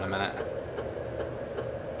we'll do in a minute.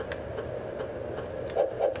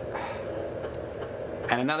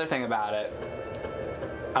 And another thing about it,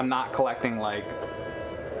 I'm not collecting like,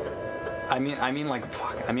 I mean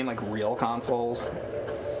like real consoles.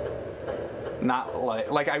 Not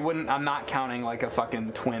like I'm not counting like a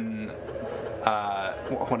fucking twin,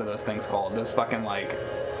 what are those things called? Those fucking like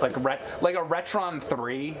a Retron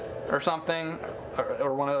 3 or something,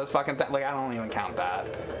 or one of those fucking like I don't even count that,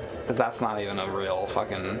 because that's not even a real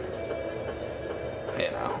fucking,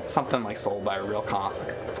 you know, something like sold by a real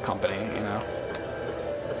company, you know.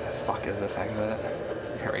 The fuck is this exit?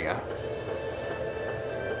 Here we go.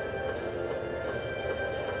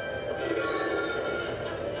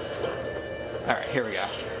 Alright, here we go.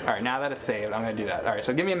 Alright, now that it's saved, I'm gonna do that. Alright,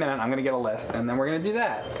 so give me a minute, I'm gonna get a list, and then we're gonna do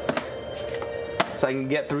that. So I can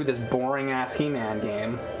get through this boring ass He-Man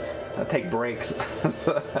game. I'll take breaks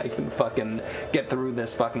so I can fucking get through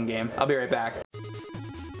this fucking game. I'll be right back.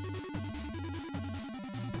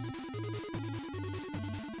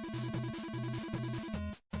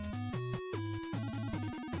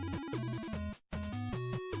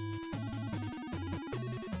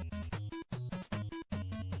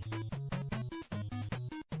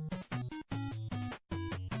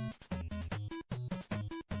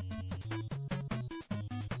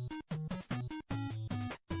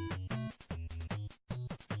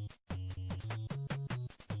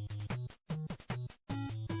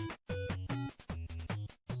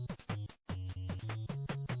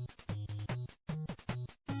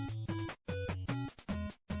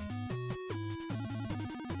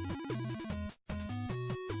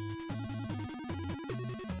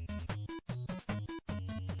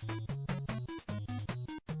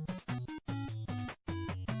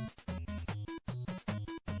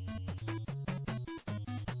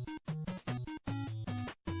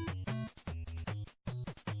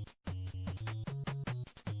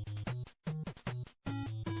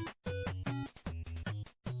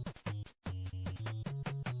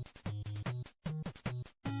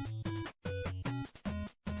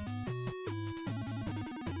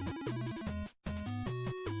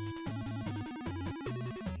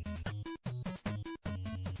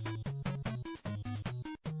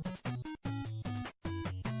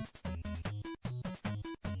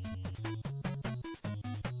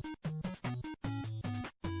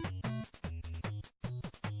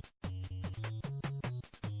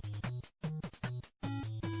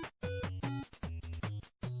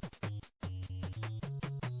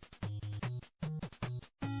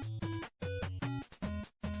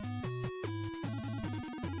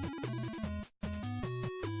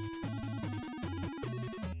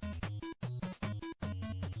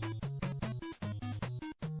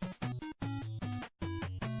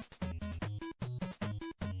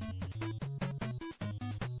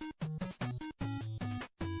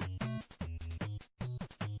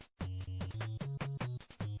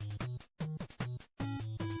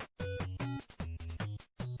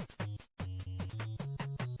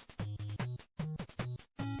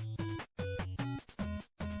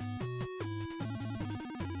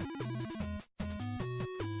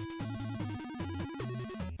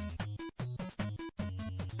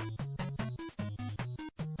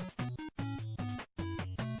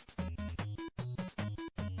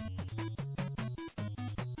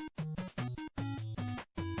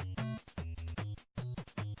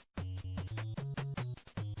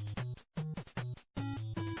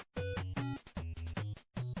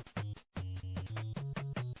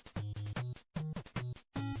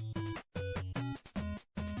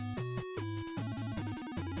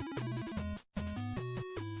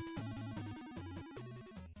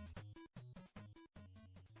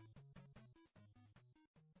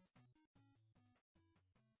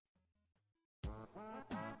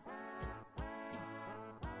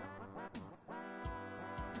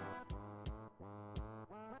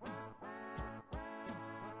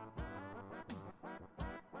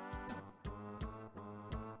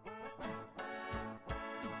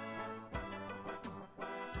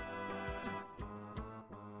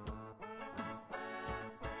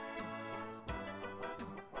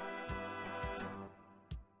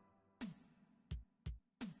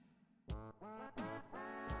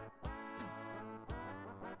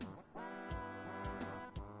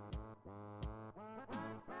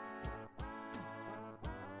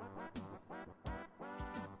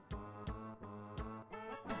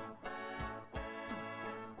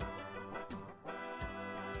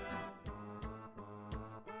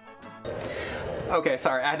 Okay,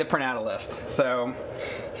 sorry, I had to print out a list. So,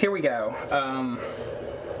 here we go.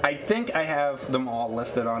 I think I have them all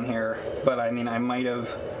listed on here, but I mean, I might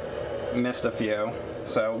have missed a few,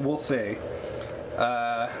 so we'll see.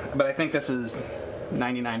 But I think this is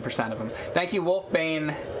 99% of them. Thank you,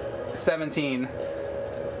 Wolfbane17.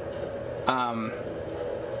 How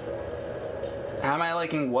am I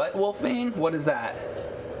liking what, Wolfbane? What is that?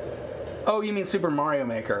 Oh, you mean Super Mario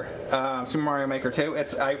Maker. Super Mario Maker 2.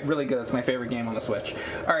 It's really good. It's my favorite game on the Switch.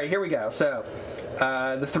 All right, here we go. So,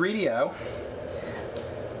 the 3DO.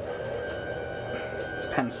 This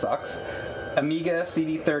pen sucks. Amiga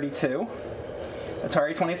CD32.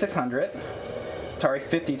 Atari 2600. Atari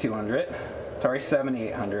 5200. Atari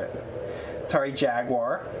 7800. Atari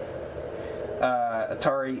Jaguar.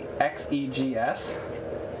 Atari XEGS.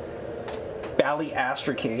 Bally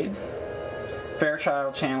Astrocade.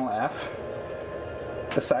 Fairchild Channel F.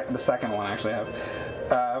 The second one actually I have.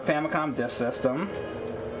 Famicom Disk System.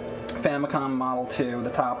 Famicom Model 2, the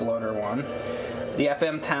top loader one. The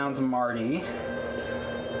FM Towns Marty.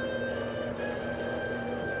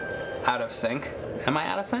 Out of sync. Am I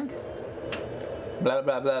out of sync? Blah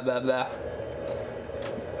blah blah blah blah.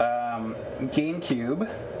 GameCube.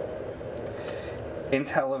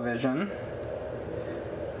 Intellivision.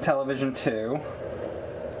 Television 2.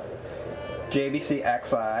 JVC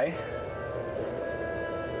XI.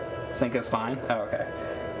 Sync is fine. Oh, okay.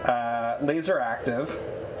 Laser Active,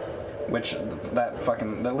 which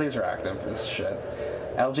the Laser Active is shit.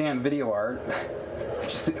 LGN Video Art,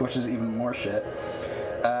 which is even more shit.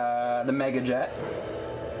 The MegaJet.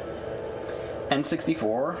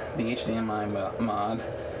 N64, the HDMI mod.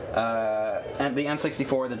 And the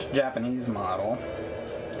N64, the Japanese model.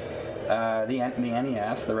 The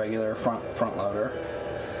NES, the regular front loader.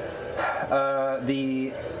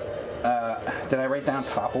 Did I write down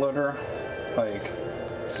top loader? Like,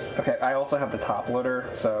 okay, I also have the top loader,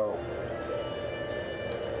 so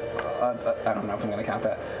I don't know if I'm gonna count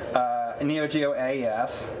that. Neo Geo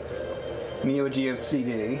AES, Neo Geo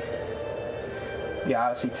CD, the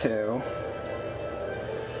Odyssey 2,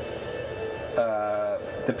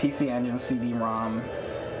 the PC Engine CD-ROM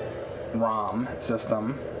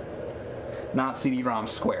system, not CD-ROM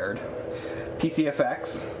squared,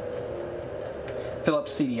 PCFX,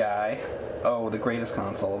 Philips CDI, oh, the greatest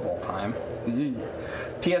console of all time.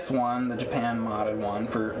 PS1, the Japan modded one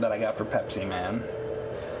that I got for Pepsi Man.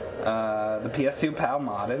 The PS2 PAL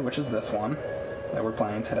modded, which is this one that we're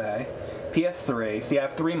playing today. PS3, see, I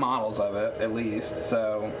have 3 models of it at least,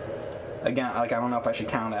 so again, like, I don't know if I should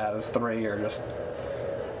count it as 3 or just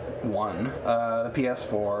 1. The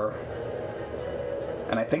PS4,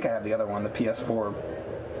 and I think I have the other one, the PS4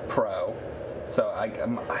 Pro. So I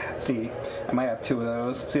might have 2 of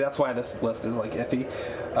those. See, that's why this list is like iffy.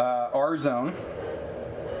 R-Zone.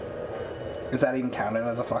 Is that even counted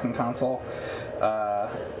as a fucking console?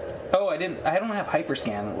 Oh, I don't have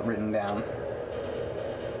Hyperscan written down.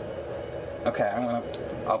 Okay,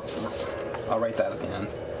 I'll write that at the end.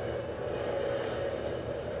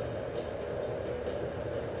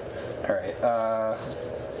 All right.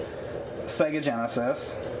 Sega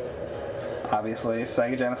Genesis. Obviously,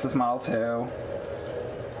 Sega Genesis Model 2.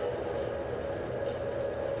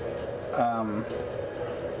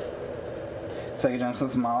 Sega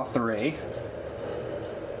Genesis Model 3.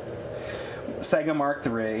 Sega Mark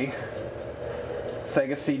III.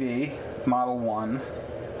 Sega CD Model 1.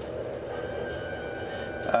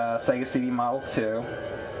 Sega CD Model 2.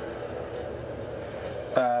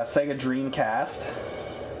 Sega Dreamcast.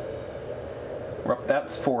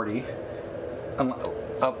 That's 40.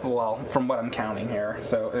 Well, from what I'm counting here,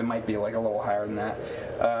 so it might be like a little higher than that.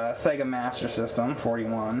 Sega Master System,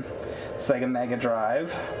 41. Sega Mega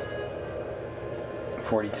Drive,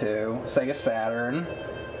 42. Sega Saturn,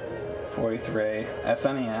 43.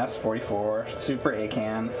 SNES, 44. Super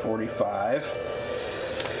ACAN, 45.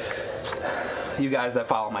 You guys that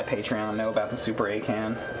follow my Patreon know about the Super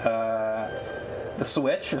ACAN. The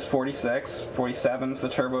Switch is 46. 47 is the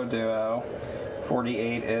Turbo Duo.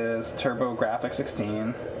 48 is Turbo Graphics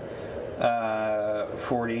 16.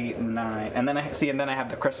 49, and then I have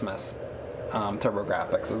the Christmas Turbo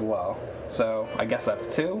Graphics as well. So I guess that's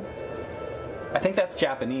 2. I think that's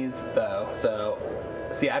Japanese though. So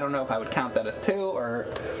see, I don't know if I would count that as 2 or.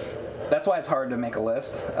 That's why it's hard to make a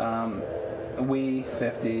list. Wii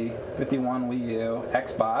 50, 51 Wii U,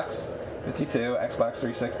 Xbox 52, Xbox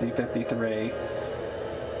 360, 53,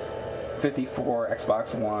 54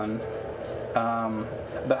 Xbox One.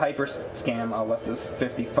 The Hyperscan list is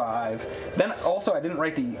 55. Then also I didn't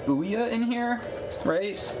write the Ouya in here,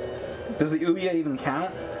 right? Does the Ouya even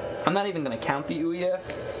count? I'm not even gonna count the Ouya,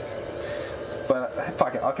 but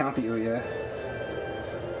fuck it, I'll count the Ouya.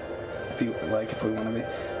 if we want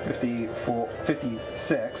to be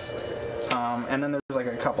 56. And then there's like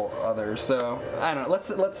a couple others. So I don't know.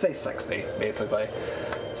 Let's say 60 basically.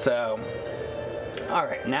 So all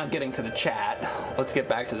right, now getting to the chat. Let's get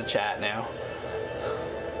back to the chat now.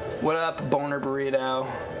 What up, Boner Burrito?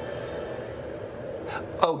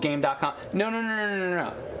 Oh, game.com.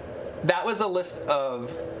 No. That was a list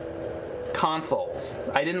of consoles.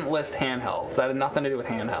 I didn't list handhelds. That had nothing to do with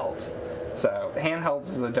handhelds. So handhelds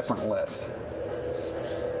is a different list.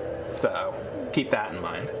 So keep that in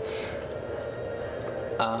mind.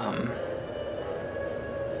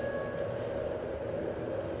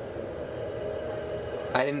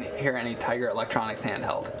 I didn't hear any Tiger Electronics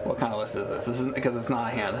handheld. What kind of list is this? This isn't because it's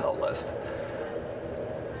not a handheld list.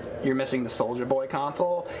 You're missing the Soulja Boy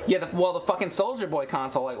console? Yeah, the fucking Soulja Boy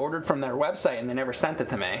console I ordered from their website and they never sent it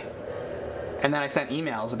to me. And then I sent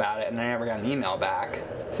emails about it and I never got an email back.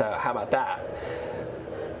 So how about that?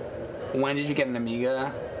 When did you get an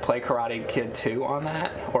Amiga? Play Karate Kid 2 on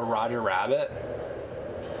that? Or Roger Rabbit?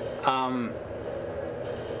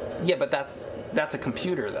 Yeah, but that's a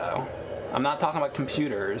computer though. I'm not talking about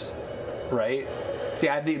computers, right? See,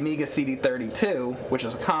 I have the Amiga CD32, which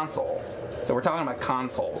is a console. So we're talking about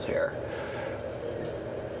consoles here.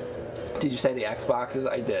 Did you say the Xboxes?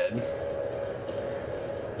 I did.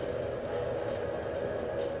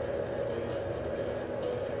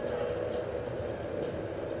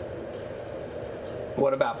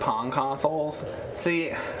 What about Pong consoles?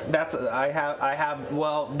 See, I have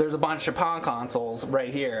well, there's a bunch of Pong consoles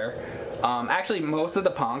right here. Actually, most of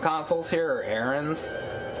the Pong consoles here are Erin's.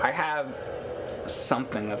 I have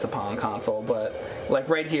something that's a Pong console, but like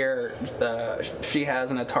right here, she has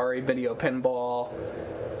an Atari Video Pinball.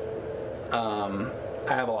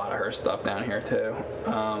 I have a lot of her stuff down here too.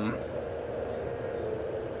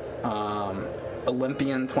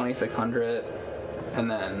 Olympian 2600. And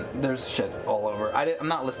then there's shit all over. I'm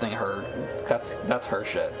not listing her. That's her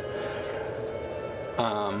shit.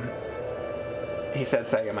 He said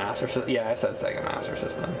Sega Master System. Yeah, I said Sega Master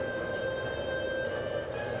System.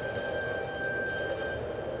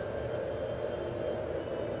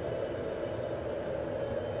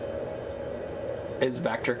 Is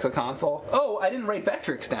Vectrix a console? Oh, I didn't write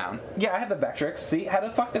Vectrix down. Yeah, I have the Vectrix. See, how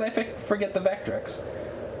the fuck did I forget the Vectrix?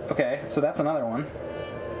 Okay, so that's another one.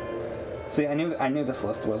 See, I knew this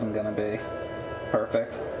list wasn't gonna be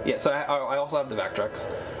perfect. Yeah, so I also have the Vectrix.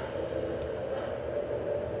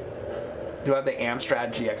 Do I have the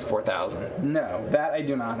Amstrad GX4000? No, that I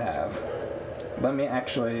do not have. Let me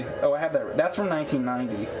actually... Oh, I have that. That's from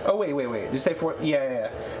 1990. Oh, wait. Did you say Yeah.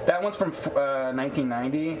 That one's from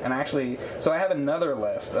 1990, and actually... So I have another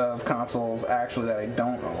list of consoles, actually, that I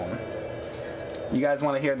don't own. You guys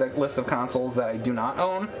want to hear the list of consoles that I do not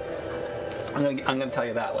own? I'm gonna tell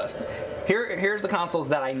you that list. Here's the consoles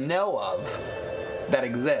that I know of that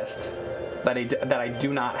exist that I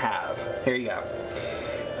do not have. Here you go.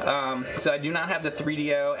 So I do not have the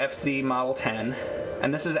 3DO FC Model 10,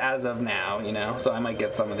 and this is as of now, you know. So I might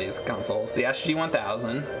get some of these consoles. The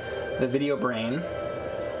SG-1000, the Video Brain,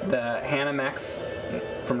 the Hanamex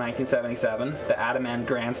from 1977, the Adamant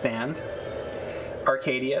Grandstand,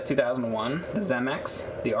 Arcadia 2001, the Zemex,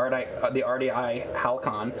 the RDI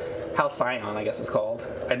Halcyon, I guess it's called.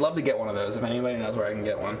 I'd love to get one of those if anybody knows where I can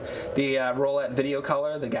get one. The Roulette Video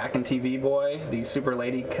Color, the Gakken TV Boy, the Super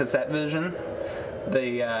Lady Cassette Vision,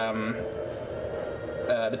 the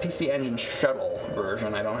PC Engine Shuttle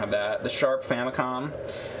version, I don't have that. The Sharp Famicom,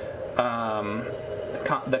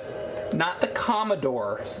 not the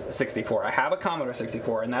Commodore 64. I have a Commodore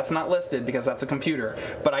 64, and that's not listed because that's a computer.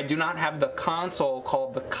 But I do not have the console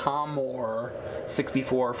called the Commodore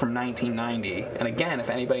 64 from 1990. And again, if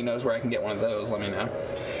anybody knows where I can get one of those, let me know.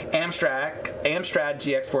 Amstrad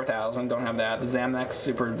GX4000, don't have that. The Zamex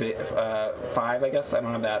Super 5, I guess, I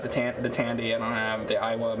don't have that. The Tandy, I don't have. The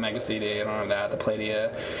Iowa Mega CD, I don't have that. The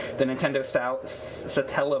Playdia, the Nintendo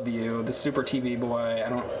Satellaview, the Super TV Boy, I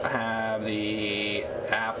don't have the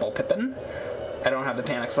Apple Pippin. I don't have the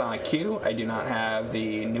Panasonic Q. I do not have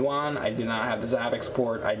the Nuon. I do not have the Zabbix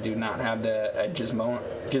port. I do not have the Gizmodo,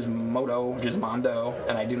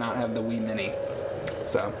 and I do not have the Wii Mini.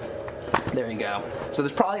 So there you go. So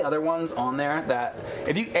there's probably other ones on there that,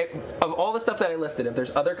 of all the stuff that I listed, if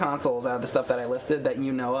there's other consoles out of the stuff that I listed that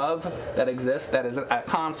you know of that exist, that is a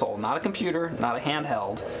console, not a computer, not a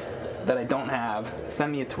handheld, that I don't have,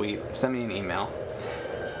 send me a tweet, send me an email.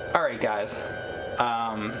 All right, guys.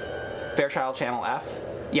 Fairchild Channel F,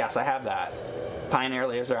 yes, I have that. Pioneer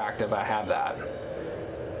Laser Active, I have that.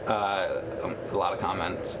 A lot of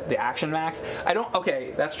comments. The Action Max, I don't.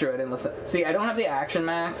 Okay, that's true. I didn't listen. See, I don't have the Action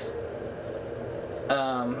Max.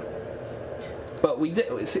 But we did.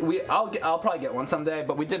 I'll probably get one someday.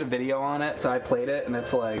 But we did a video on it, so I played it, and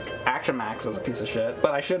it's like Action Max is a piece of shit.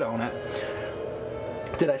 But I should own it.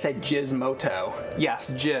 Did I say Gizmoto?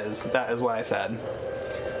 Yes, Jizz. That is what I said.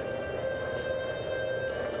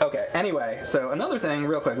 Okay. Anyway, so another thing,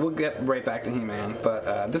 real quick. We'll get right back to He-Man,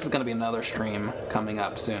 but this is gonna be another stream coming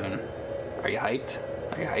up soon. Are you hyped?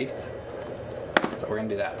 Are you hyped? So we're gonna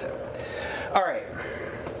do that too. All right.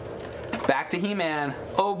 Back to He-Man.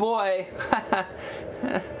 Oh boy.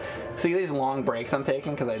 See these long breaks I'm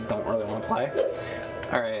taking because I don't really want to play.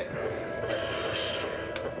 All right.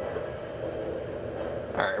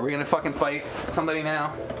 All right. We're gonna fucking fight somebody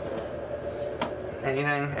now.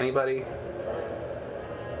 Anything? Anybody?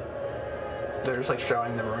 They're just like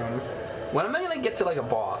showing the room. When am I gonna get to like a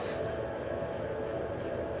boss?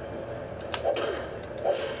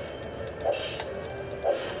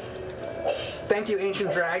 Thank you,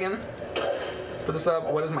 Ancient Dragon, for the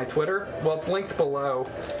sub. What is my Twitter? Well, it's linked below,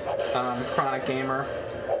 Chronic Gamer.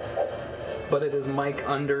 But it is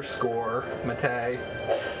Mike_Matei.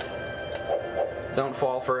 Don't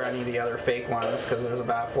fall for any of the other fake ones, because there's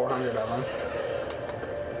about 400 of them.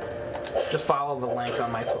 Just follow the link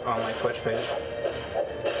on my Twitch page.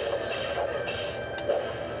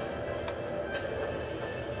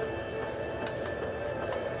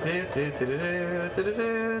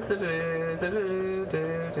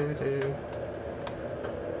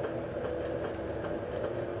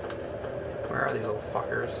 Where are these little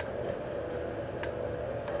fuckers?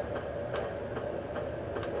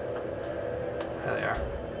 There they are.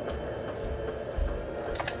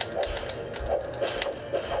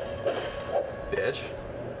 Bitch.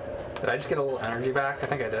 Did I just get a little energy back? I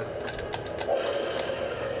think I did.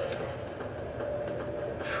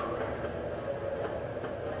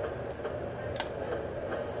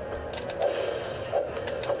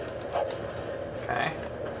 Okay.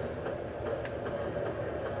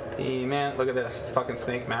 Hey, man, look at this. It's fucking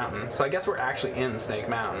Snake Mountain. So I guess we're actually in Snake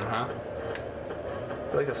Mountain, huh? I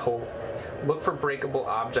feel like this whole... Look for breakable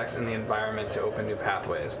objects in the environment to open new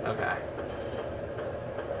pathways. Okay.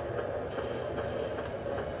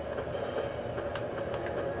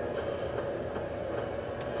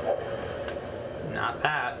 Not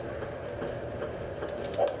that.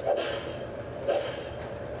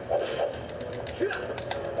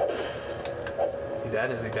 Is he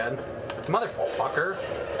dead? Is he dead? Motherfucker!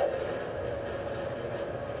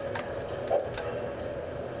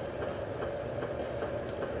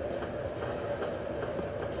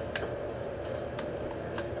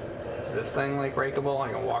 Is this thing like breakable?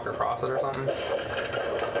 I can walk across it or something?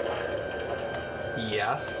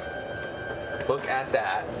 Yes. Look at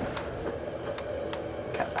that.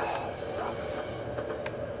 Oh, this sucks.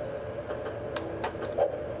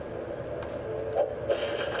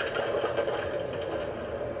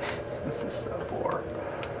 This is so poor.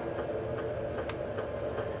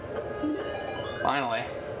 Finally.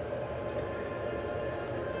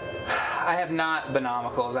 I have not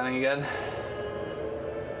Benomical. Is that any good?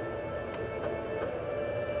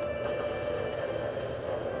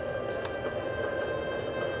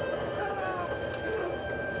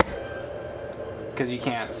 Because you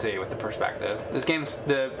can't see with the perspective. This game's,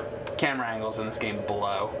 the camera angles in this game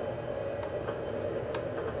blow.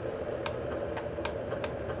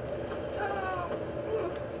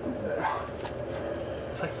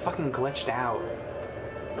 It's like fucking glitched out.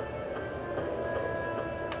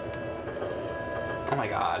 Oh my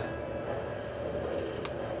god.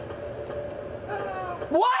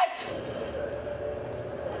 What?!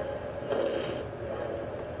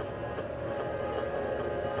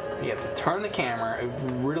 You have to turn the camera,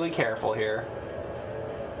 really careful here.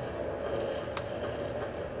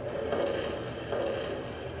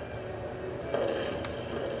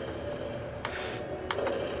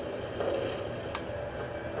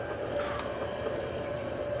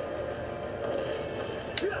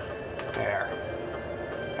 There.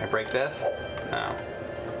 Can I break this? No.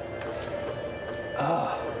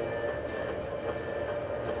 Ugh.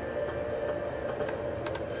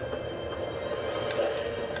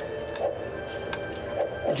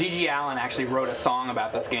 G.G. Allen actually wrote a song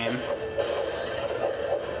about this game.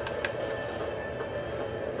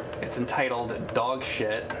 It's entitled Dog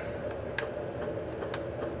Shit.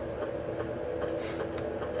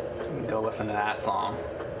 You can go listen to that song.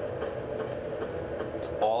 It's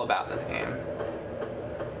all about this game.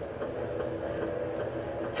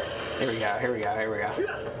 Here we go, here we go, here we go.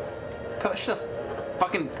 Push the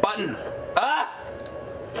fucking button! Ah!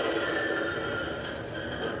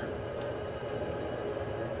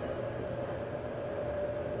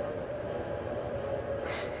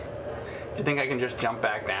 Do you think I can just jump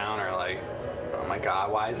back down, or like, oh my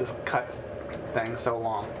god, why is this cut thing so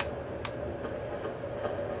long.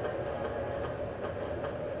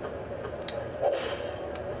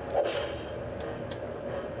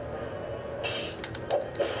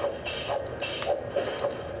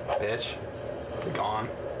 Bitch. Gone.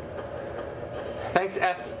 Thanks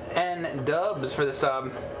FN Dubs for the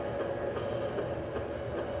sub.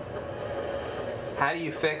 How do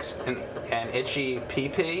you fix an itchy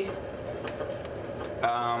PP?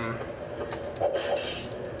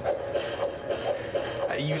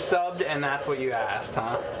 You subbed and that's what you asked,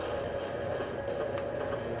 huh?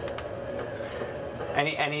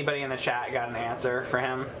 Anybody in the chat got an answer for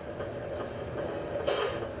him?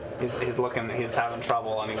 He's looking, he's having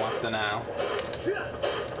trouble and he wants to know.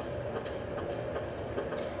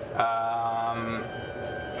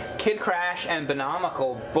 Kid Crash and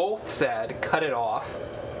Benomical both said cut it off.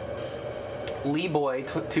 Lee Boy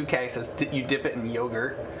 2K says you dip it in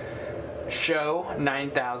yogurt. Show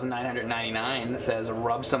 9,999 says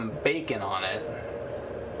rub some bacon on it.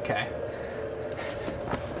 Okay.